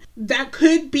department. That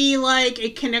could be like a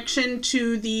connection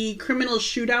to the criminal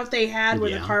shootout they had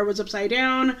where the car was upside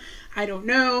down. I don't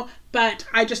know, but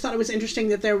I just thought it was interesting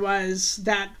that there was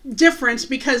that difference,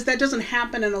 because that doesn't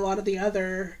happen in a lot of the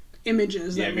other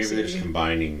images. Yeah, that maybe we they're see. just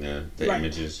combining the Right.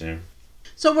 images there.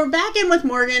 So we're back in with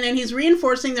Morgan, and he's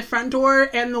reinforcing the front door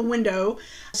and the window.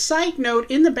 Side note,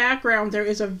 in the background, there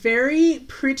is a very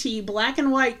pretty black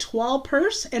and white toile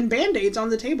purse and Band-Aids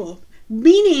on the table.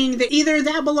 Meaning that either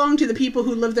that belonged to the people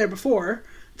who lived there before,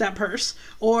 that purse,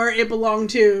 or it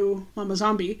belonged to Mama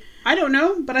Zombie. I don't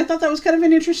know, but I thought that was kind of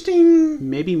an interesting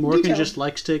Maybe Morgan detail. just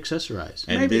likes to accessorize.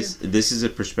 And Maybe. this is a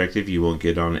perspective you won't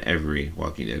get on every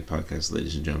Walking Dead podcast,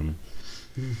 ladies and gentlemen.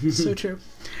 So true.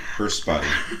 First spotting.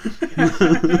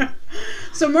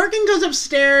 So Morgan goes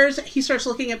upstairs, he starts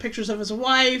looking at pictures of his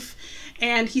wife,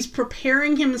 and he's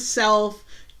preparing himself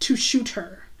to shoot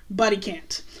her, but he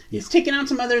can't. He's taking out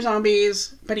some other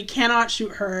zombies, but he cannot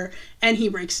shoot her, and he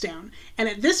breaks down. And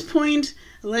at this point,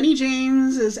 Lenny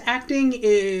James' acting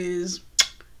is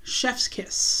chef's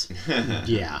kiss.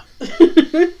 Yeah.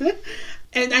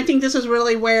 And I think this is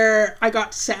really where I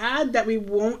got sad that we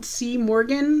won't see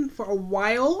Morgan for a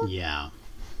while. Yeah.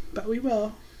 But we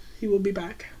will. He will be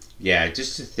back. Yeah,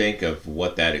 just to think of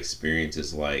what that experience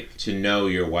is like. To know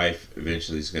your wife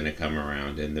eventually is going to come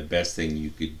around, and the best thing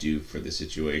you could do for the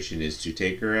situation is to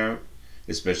take her out,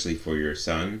 especially for your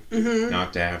son. Mm-hmm.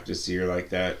 Not to have to see her like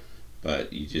that,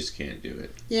 but you just can't do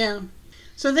it. Yeah.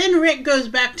 So then Rick goes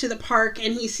back to the park,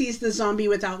 and he sees the zombie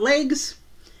without legs.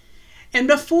 And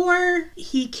before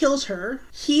he kills her,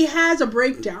 he has a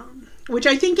breakdown, which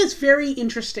I think is very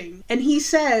interesting. And he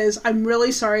says, "I'm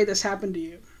really sorry this happened to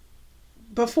you,"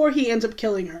 before he ends up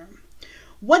killing her.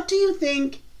 What do you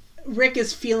think Rick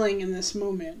is feeling in this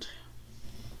moment?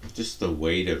 Just the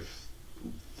weight of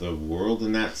the world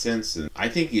in that sense. And I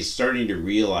think he's starting to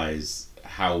realize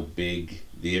how big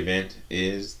the event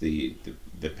is, the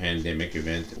pandemic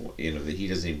event, that he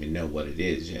doesn't even know what it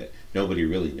is yet. Nobody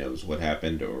really knows what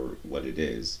happened or what it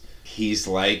is. He's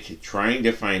like trying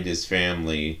to find his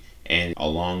family, and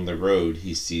along the road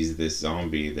he sees this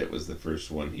zombie that was the first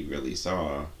one he really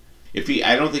saw.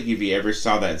 I don't think if he ever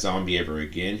saw that zombie ever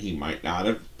again, he might not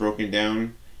have broken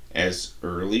down as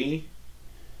early.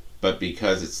 But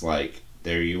because it's like,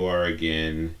 there you are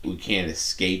again, we can't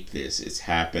escape this. It's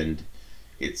happened.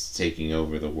 It's taking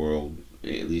over the world,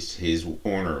 at least his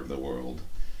corner of the world.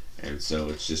 And so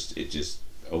it just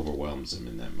overwhelms him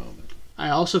in that moment. I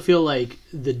also feel like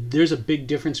there's a big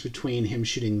difference between him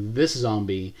shooting this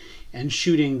zombie and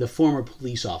shooting the former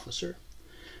police officer.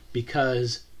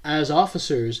 Because as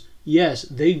officers, yes,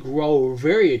 they grow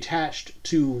very attached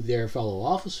to their fellow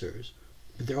officers,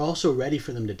 but they're also ready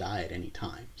for them to die at any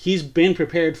time. He's been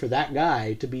prepared for that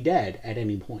guy to be dead at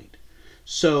any point.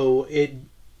 So it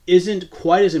isn't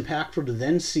quite as impactful to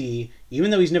then see, even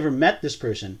though he's never met this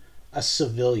person, a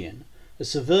civilian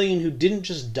who didn't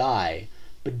just die,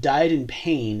 but died in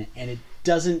pain, and it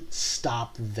doesn't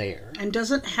stop there. And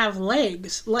doesn't have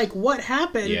legs. Like, what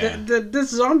happened? Yeah. This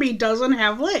zombie doesn't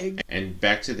have legs. And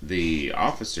back to the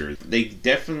officer, they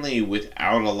definitely,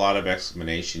 without a lot of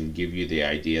explanation, give you the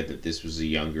idea that this was a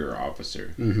younger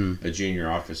officer, a junior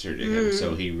officer to him.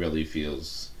 So he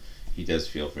does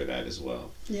feel for that as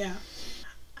well. Yeah.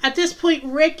 At this point,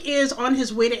 Rick is on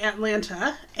his way to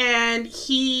Atlanta, and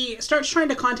he starts trying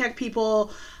to contact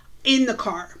people in the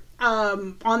car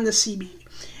on the CB.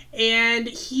 And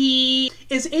he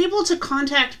is able to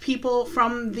contact people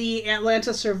from the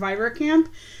Atlanta survivor camp,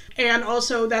 and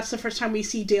also that's the first time we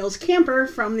see Dale's camper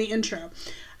from the intro.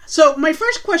 So my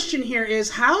first question here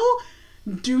is, how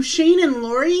do Shane and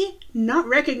Lori not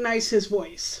recognize his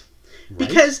voice? Right?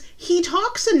 Because he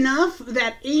talks enough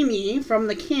that Amy from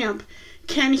the camp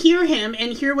can hear him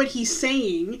and hear what he's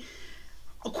saying.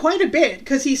 quite a bit,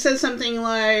 because he says something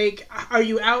like, are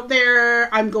you out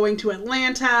there? I'm going to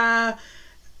Atlanta.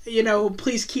 You know,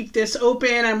 please keep this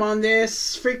open. I'm on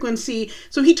this frequency.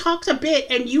 So he talks a bit,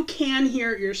 and you can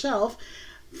hear it yourself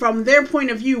from their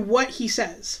point of view what he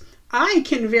says. I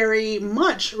can very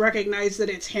much recognize that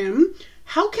it's him.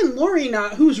 How can Lori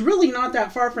not, who's really not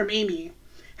that far from Amy?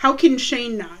 How can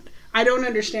Shane not? I don't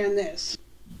understand this.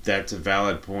 That's a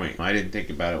valid point. I didn't think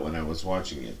about it when I was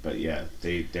watching it, but yeah,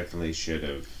 they definitely should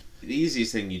have. The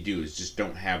easiest thing you do is just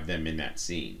don't have them in that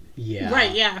scene. Yeah.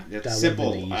 Right, yeah. That's That simple.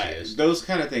 would've been the easiest. Those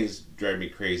kind of things drive me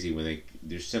crazy when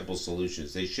there's simple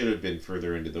solutions. They should have been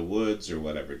further into the woods or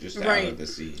whatever, just out of the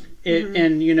scene.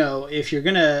 And, you know, if you're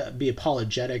going to be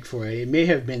apologetic for it, it may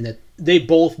have been that they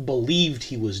both believed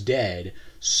he was dead.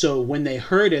 So when they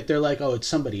heard it, they're like, oh, it's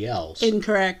somebody else.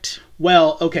 Incorrect.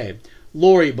 Well, okay.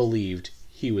 Lori believed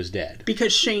he was dead.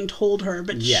 Because Shane told her,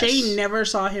 but Yes. Shane never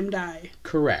saw him die.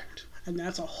 Correct. And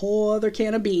that's a whole other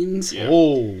can of beans. Yeah.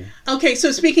 Oh. Okay,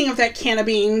 so speaking of that can of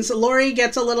beans, Lori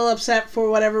gets a little upset for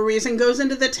whatever reason, goes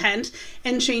into the tent,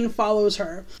 and Shane follows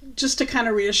her. Just to kind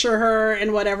of reassure her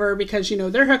and whatever, because, you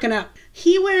know, they're hooking up.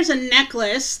 He wears a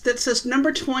necklace that says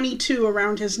number 22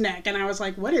 around his neck, and I was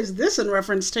like, what is this in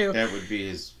reference to? That would be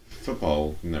his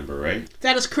football number, right?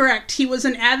 That is correct. He was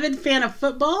an avid fan of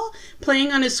football,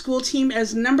 playing on his school team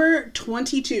as number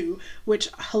 22, which,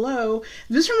 hello,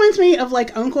 this reminds me of,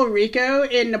 like, Uncle Rico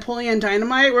in Napoleon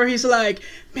Dynamite, where he's like,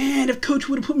 man, if Coach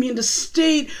would have put me into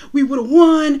state, we would have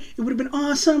won. It would have been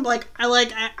awesome.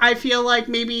 I feel like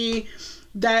maybe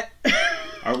that...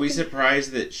 Are we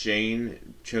surprised that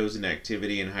Shane chose an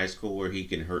activity in high school where he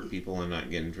can hurt people and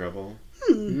not get in trouble?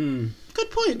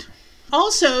 Good point.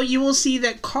 Also, you will see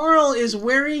that Carl is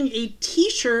wearing a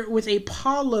t-shirt with a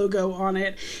paw logo on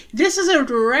it. This is a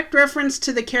direct reference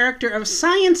to the character of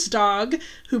Science Dog,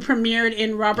 who premiered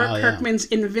in Robert Kirkman's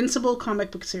Invincible comic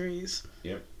book series.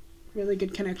 Yep. Really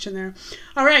good connection there.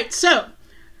 All right, so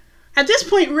at this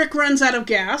point, Rick runs out of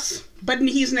gas, but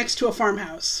he's next to a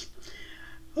farmhouse.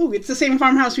 Oh, it's the same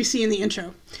farmhouse we see in the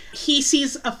intro. He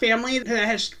sees a family that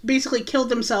has basically killed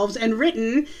themselves and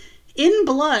written in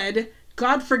blood,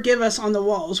 God forgive us, on the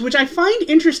walls, which I find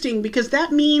interesting because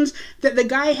that means that the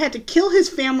guy had to kill his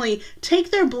family, take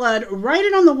their blood, write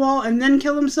it on the wall, and then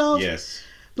kill himself. Yes.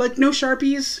 Like, no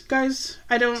Sharpies, guys?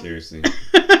 I don't... Seriously.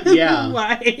 Yeah.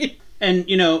 Why? And,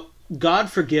 you know,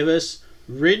 God forgive us,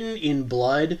 written in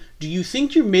blood. Do you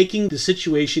think you're making the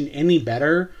situation any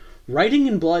better? Writing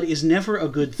in blood is never a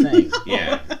good thing.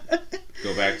 Yeah.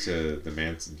 Go back to the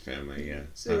Manson family, yeah.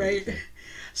 It's not a good thing.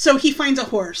 So he finds a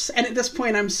horse, and at this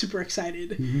point I'm super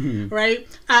excited, right?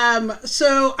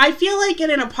 So I feel like in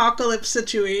an apocalypse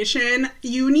situation,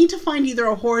 you need to find either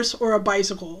a horse or a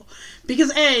bicycle.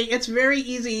 Because A, it's very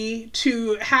easy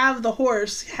to have the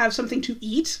horse have something to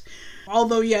eat,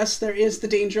 although yes, there is the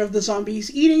danger of the zombies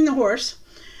eating the horse.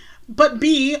 But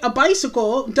B, a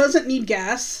bicycle doesn't need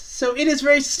gas, so it is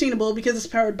very sustainable because it's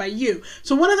powered by you.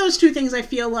 So one of those two things I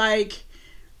feel like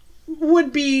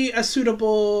would be a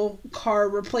suitable car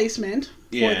replacement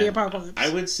for the apocalypse. I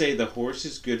would say the horse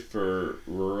is good for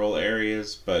rural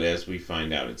areas, but as we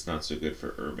find out, it's not so good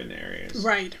for urban areas.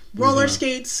 Right. Roller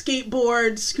skates,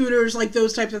 skateboards, scooters, like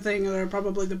those types of things are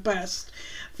probably the best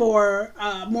for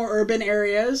more urban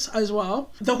areas as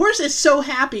well. The horse is so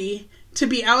happy to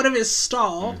be out of his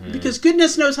stall, because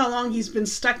goodness knows how long he's been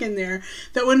stuck in there,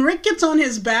 that when Rick gets on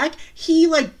his back, he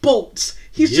like bolts.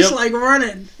 He's just like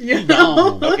running, you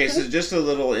know? Okay, so just a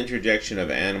little interjection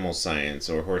of animal science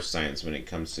or horse science when it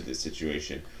comes to this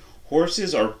situation.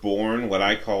 Horses are born, what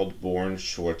I called born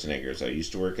Schwarzeneggers. I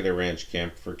used to work at a ranch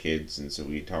camp for kids, and so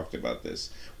we talked about this.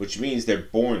 Which means they're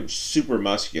born super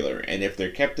muscular, and if they're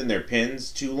kept in their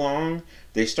pens too long,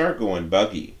 they start going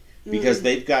buggy. Because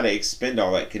they've got to expend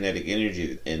all that kinetic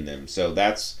energy in them. So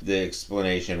that's the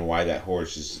explanation why that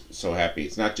horse is so happy.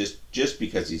 It's not just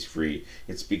because he's free.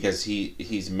 It's because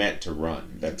he's meant to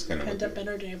run. That's kind of pent up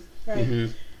energy. Right.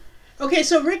 Okay,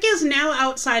 so Rick is now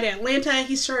outside Atlanta.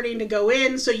 He's starting to go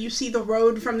in. So you see the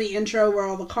road from the intro where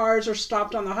all the cars are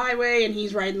stopped on the highway and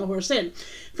he's riding the horse in.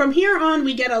 From here on,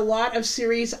 we get a lot of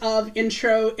series of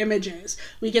intro images.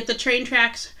 We get the train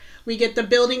tracks. We get the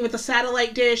building with the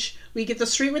satellite dish, we get the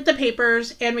street with the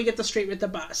papers, and we get the street with the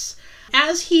bus.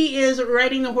 As he is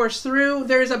riding the horse through,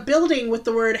 there's a building with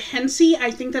the word Hense.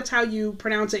 I think that's how you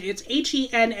pronounce it. It's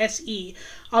Hense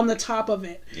on the top of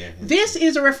it. Yeah, this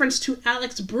is a reference to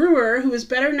Alex Brewer, who is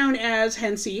better known as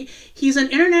Hense. He's an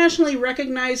internationally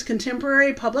recognized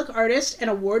contemporary public artist and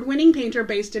award-winning painter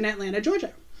based in Atlanta,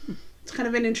 Georgia. It's kind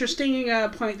of an interesting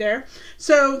point there.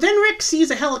 So then Rick sees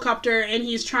a helicopter and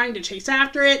he's trying to chase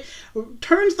after it,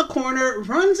 turns the corner,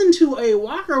 runs into a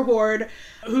walker horde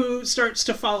who starts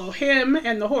to follow him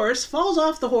and the horse, falls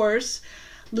off the horse,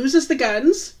 loses the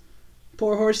guns.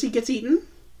 Poor horsey gets eaten.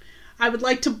 I would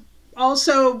like to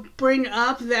also bring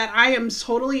up that I am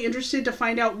totally interested to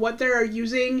find out what they are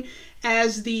using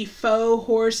as the faux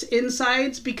horse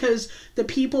insides, because the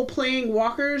people playing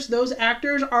walkers, those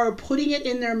actors, are putting it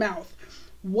in their mouth.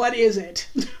 What is it?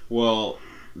 Well,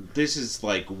 this is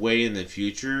like way in the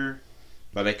future,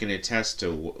 but I can attest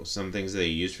to some things they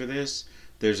use for this.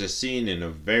 There's a scene in a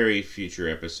very future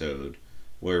episode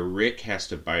where Rick has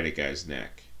to bite a guy's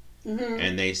neck. Mm-hmm.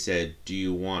 And they said, do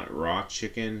you want raw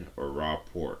chicken or raw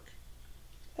pork?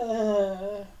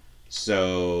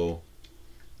 So,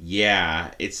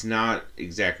 yeah, it's not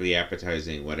exactly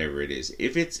appetizing, whatever it is.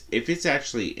 If it's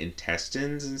actually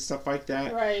intestines and stuff like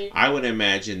that, right, I would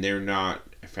imagine they're not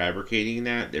fabricating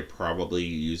that. They're probably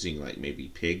using like maybe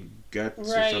pig guts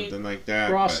or something like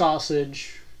that. Raw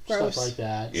sausage, gross. stuff like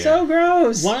that. Yeah. So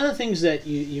gross. One of the things that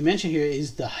you mentioned here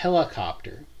is the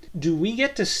helicopter. Do we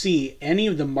get to see any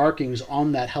of the markings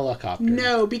on that helicopter?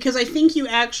 No, because I think you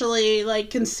actually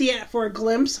can see it for a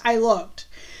glimpse. I looked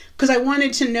because I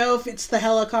wanted to know if it's the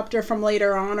helicopter from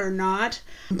later on or not,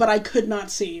 but I could not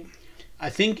see. I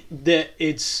think that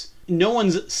no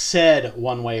one's said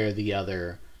one way or the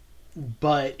other,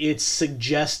 but it's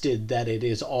suggested that it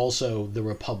is also the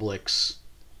Republic's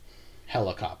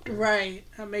helicopter. Right,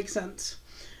 that makes sense.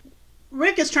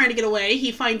 Rick is trying to get away.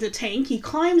 He finds a tank. He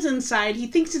climbs inside. He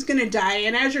thinks he's going to die.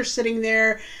 And as you're sitting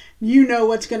there, you know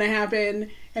what's going to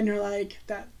happen. And you're like,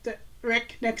 that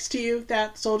Rick next to you,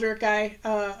 that soldier guy.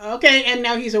 Okay, and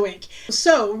now he's awake.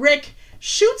 So Rick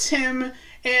shoots him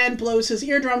and blows his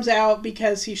eardrums out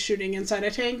because he's shooting inside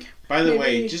a tank. By the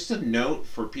way, just a note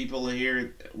for people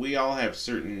here, we all have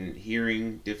certain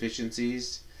hearing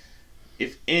deficiencies.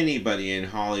 If anybody in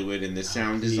Hollywood in the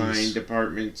sound design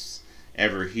departments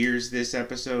ever hears this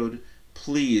episode,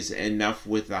 please, enough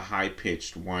with the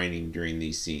high-pitched whining during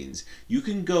these scenes. You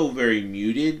can go very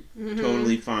muted,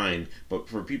 totally fine, but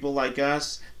for people like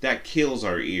us, that kills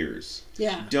our ears.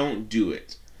 Yeah. Don't do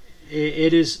it.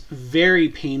 It is very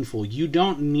painful. You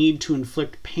don't need to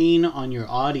inflict pain on your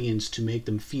audience to make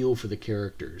them feel for the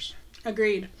characters.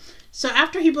 Agreed. So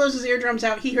after he blows his eardrums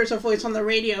out, he hears a voice on the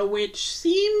radio, which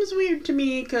seems weird to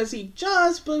me because he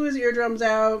just blew his eardrums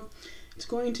out. It's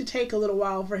going to take a little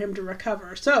while for him to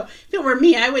recover. So, if it were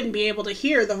me, I wouldn't be able to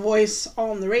hear the voice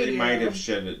on the radio. They might have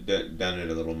done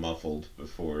it a little muffled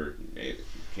before it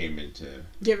came into...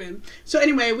 Given. So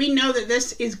anyway, we know that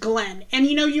this is Glenn. And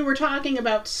you were talking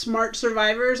about smart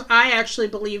survivors. I actually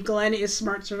believe Glenn is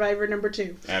smart survivor number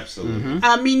 2. Absolutely. Mm-hmm.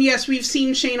 I mean, yes, we've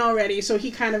seen Shane already, so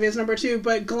he kind of is number 2,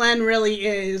 but Glenn really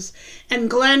is. And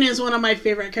Glenn is one of my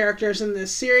favorite characters in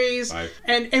this series.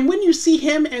 And when you see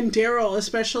him and Daryl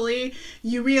especially,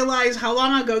 you realize how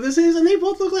long ago this is, and they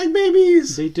both look like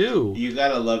babies. They do. You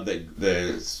gotta love that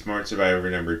the smart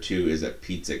survivor number 2 is a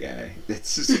pizza guy.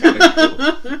 That's just kind of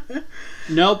cool.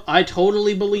 Nope, I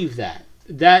totally believe that.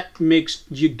 That makes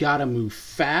you gotta move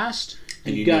fast.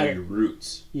 And you know your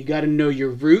roots. You gotta know your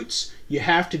roots. You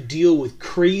have to deal with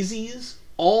crazies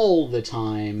all the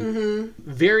time.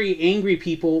 Mm-hmm. Very angry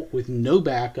people with no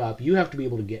backup. You have to be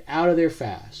able to get out of there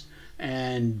fast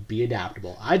and be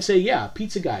adaptable. I'd say, yeah,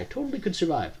 pizza guy totally could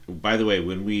survive. By the way,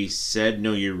 when we said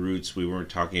know your roots, we weren't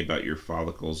talking about your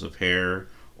follicles of hair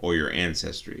or your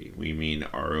ancestry. We mean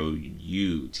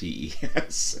ROUTES,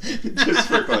 just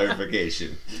for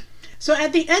clarification. So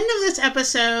at the end of this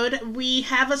episode, we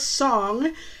have a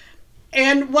song.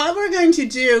 And what we're going to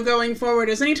do going forward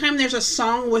is anytime there's a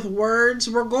song with words,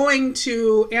 we're going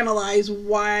to analyze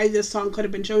why this song could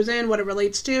have been chosen, what it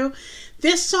relates to.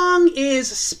 This song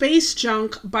is Space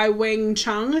Junk by Wang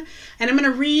Chung, and I'm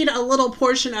going to read a little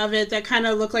portion of it that kind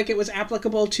of looked like it was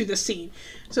applicable to the scene.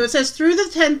 So it says, through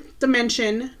the 10th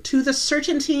dimension, to the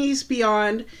certainties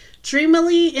beyond,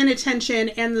 dreamily in attention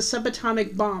and the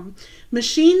subatomic bomb,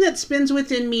 machine that spins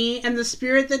within me and the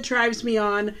spirit that drives me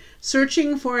on,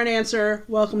 searching for an answer,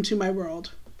 welcome to my world.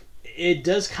 It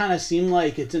does kind of seem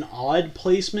like it's an odd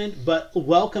placement, but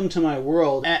welcome to my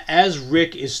world. As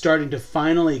Rick is starting to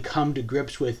finally come to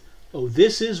grips with, oh,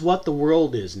 this is what the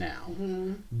world is now.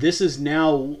 Mm-hmm. This is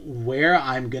now where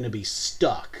I'm going to be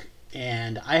stuck,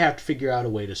 and I have to figure out a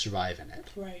way to survive in it.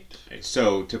 Right.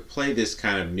 So to play this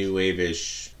kind of new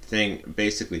wave-ish thing,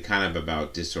 basically kind of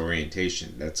about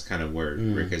disorientation, that's kind of where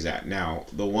Rick is at now.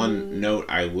 The one note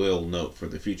I will note for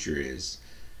the future is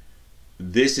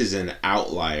this is an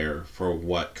outlier for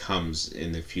what comes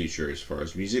in the future as far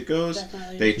as music goes.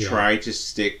 Definitely. They try to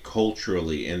stick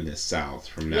culturally in the South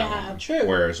from now on. True.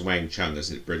 Whereas Wang Chung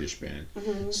is a British band.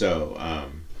 So,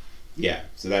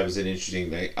 so that was an interesting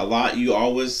thing. You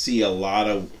always see a lot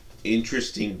of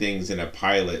interesting things in a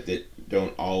pilot that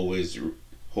don't always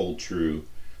hold true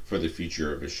for the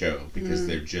future of a show because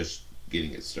they're just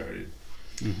getting it started.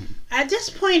 At this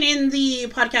point in the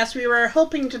podcast, we were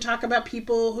hoping to talk about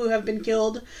people who have been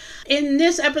killed. In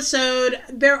this episode,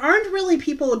 there aren't really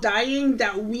people dying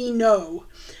that we know.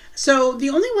 So the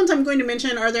only ones I'm going to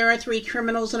mention are there are 3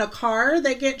 criminals in a car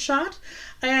that get shot,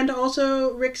 and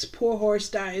also Rick's poor horse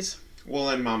dies. Well,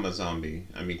 and Mama Zombie.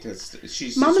 I mean,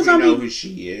 she's Mama we Zombie know who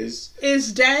she is.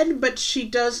 Is dead, but she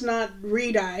does not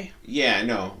re-die. Yeah,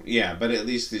 no. Yeah, but at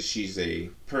least that she's a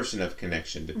person of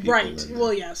connection to people. Right.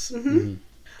 Well, yes.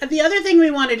 The other thing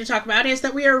we wanted to talk about is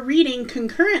that we are reading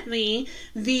concurrently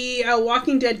the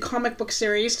Walking Dead comic book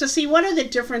series to see what are the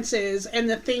differences and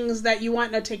the things that you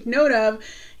want to take note of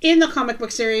in the comic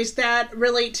book series that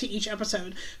relate to each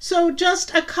episode. So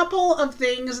just a couple of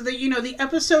things that, the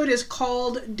episode is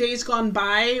called Days Gone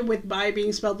By, with by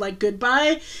being spelled like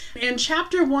goodbye. And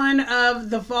chapter 1 of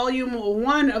the volume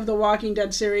 1 of the Walking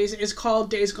Dead series is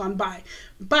called Days Gone By.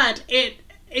 But it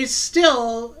is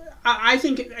still, I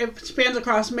think it spans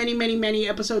across many, many, many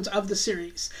episodes of the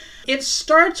series. It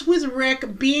starts with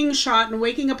Rick being shot and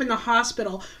waking up in the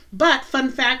hospital. But,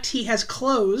 fun fact, he has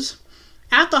clothes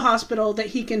at the hospital that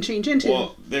he can change into.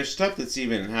 Well, there's stuff that's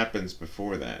even happens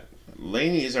before that.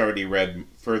 Laney has already read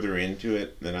further into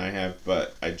it than I have,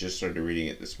 but I just started reading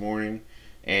it this morning.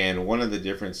 And one of the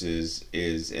differences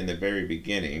is in the very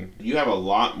beginning, you have a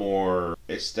lot more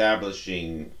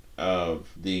establishing of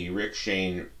the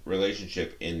Rick-Shane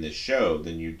relationship in the show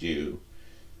than you do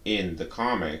in the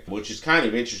comic, which is kind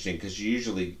of interesting because you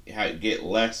usually get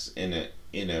less in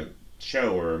a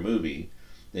show or a movie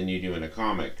than you do in a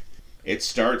comic. It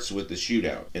starts with the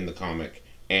shootout in the comic,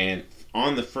 and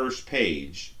on the first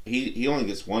page, he only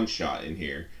gets one shot in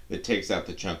here that takes out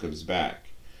the chunk of his back.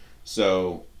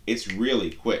 So it's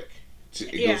really quick.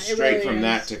 It goes straight really from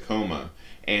that to coma.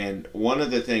 And one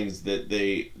of the things that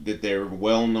they're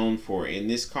well known for in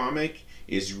this comic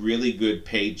is really good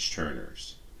page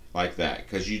turners like that,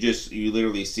 because you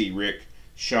literally see Rick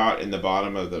shot in the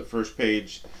bottom of the first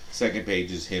page. Second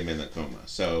page is him in the coma.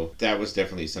 So that was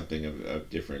definitely something of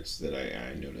difference that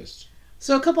I noticed.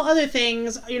 So a couple other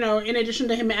things, in addition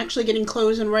to him actually getting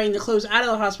clothes and wearing the clothes out of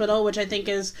the hospital, which I think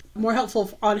is more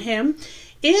helpful on him.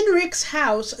 In Rick's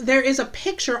house, there is a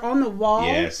picture on the wall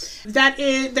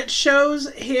that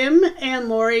shows him and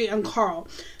Lori and Carl.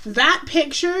 That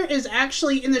picture is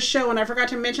actually in the show, and I forgot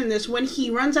to mention this. When he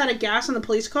runs out of gas in the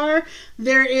police car,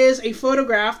 there is a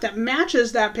photograph that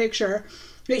matches that picture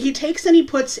that he takes and he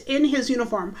puts in his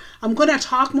uniform. I'm going to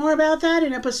talk more about that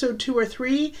in episode 2 or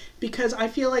 3 because I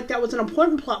feel like that was an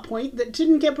important plot point that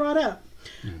didn't get brought up.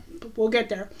 But we'll get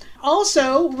there.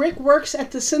 Also, Rick works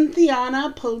at the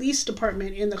Cynthiana Police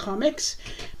Department in the comics.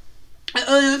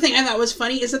 Another thing I thought was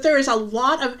funny is that there is a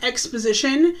lot of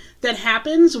exposition that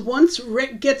happens once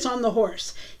Rick gets on the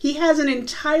horse. He has an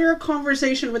entire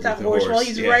conversation with that horse while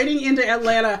he's riding into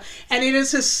Atlanta, and it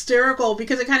is hysterical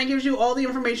because it kind of gives you all the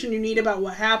information you need about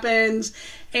what happens.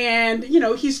 And,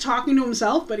 he's talking to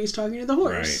himself, but he's talking to the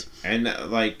horse. Right.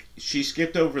 And, she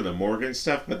skipped over the Morgan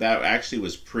stuff, but that actually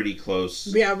was pretty close.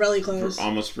 Yeah, really close.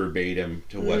 Almost verbatim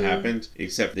to what happened,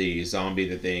 except the zombie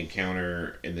that they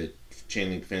encounter in the chain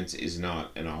link fence is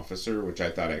not an officer, which I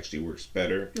thought actually works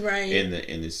better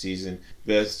in the season.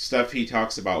 The stuff he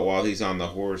talks about while he's on the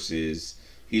horse is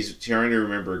he's trying to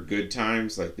remember good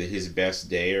times, like his best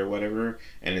day or whatever,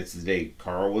 and it's the day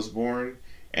Carl was born.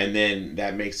 And then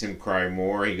that makes him cry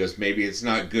more. He goes, maybe it's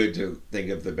not good to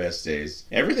think of the best days.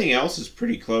 Everything else is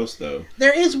pretty close, though.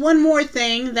 There is one more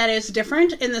thing that is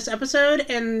different in this episode,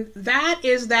 and that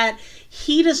is that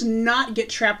he does not get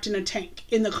trapped in a tank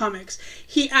in the comics.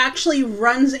 He actually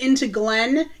runs into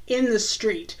Glenn in the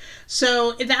street.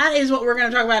 So that is what we're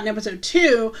going to talk about in episode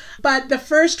 2. But the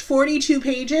first 42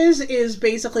 pages is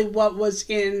basically what was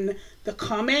in the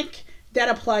comic that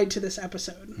applied to this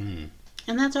episode.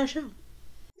 And that's our show.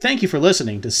 Thank you for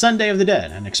listening to Sunday of the Dead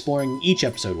and exploring each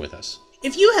episode with us.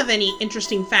 If you have any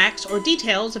interesting facts or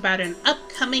details about an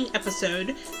upcoming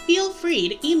episode, feel free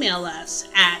to email us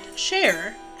at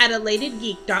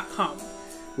share@elatedgeek.com.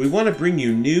 We want to bring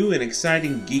you new and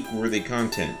exciting geek-worthy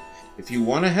content. If you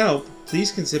want to help,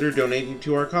 please consider donating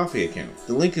to our Kofi account.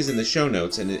 The link is in the show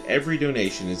notes, and every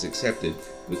donation is accepted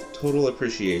with total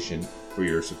appreciation for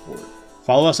your support.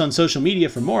 Follow us on social media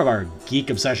for more of our geek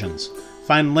obsessions.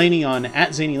 Find Laney on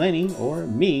 @ZaneyLaney or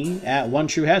me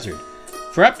 @OneTrueHazard.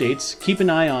 For updates, keep an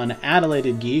eye on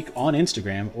Elated Geek on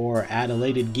Instagram or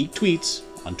Elated Geek Tweets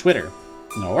on Twitter.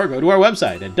 Or go to our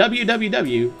website at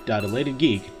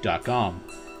www.elatedgeek.com.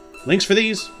 Links for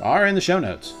these are in the show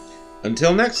notes.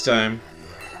 Until next time.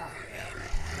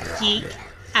 Geek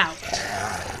out.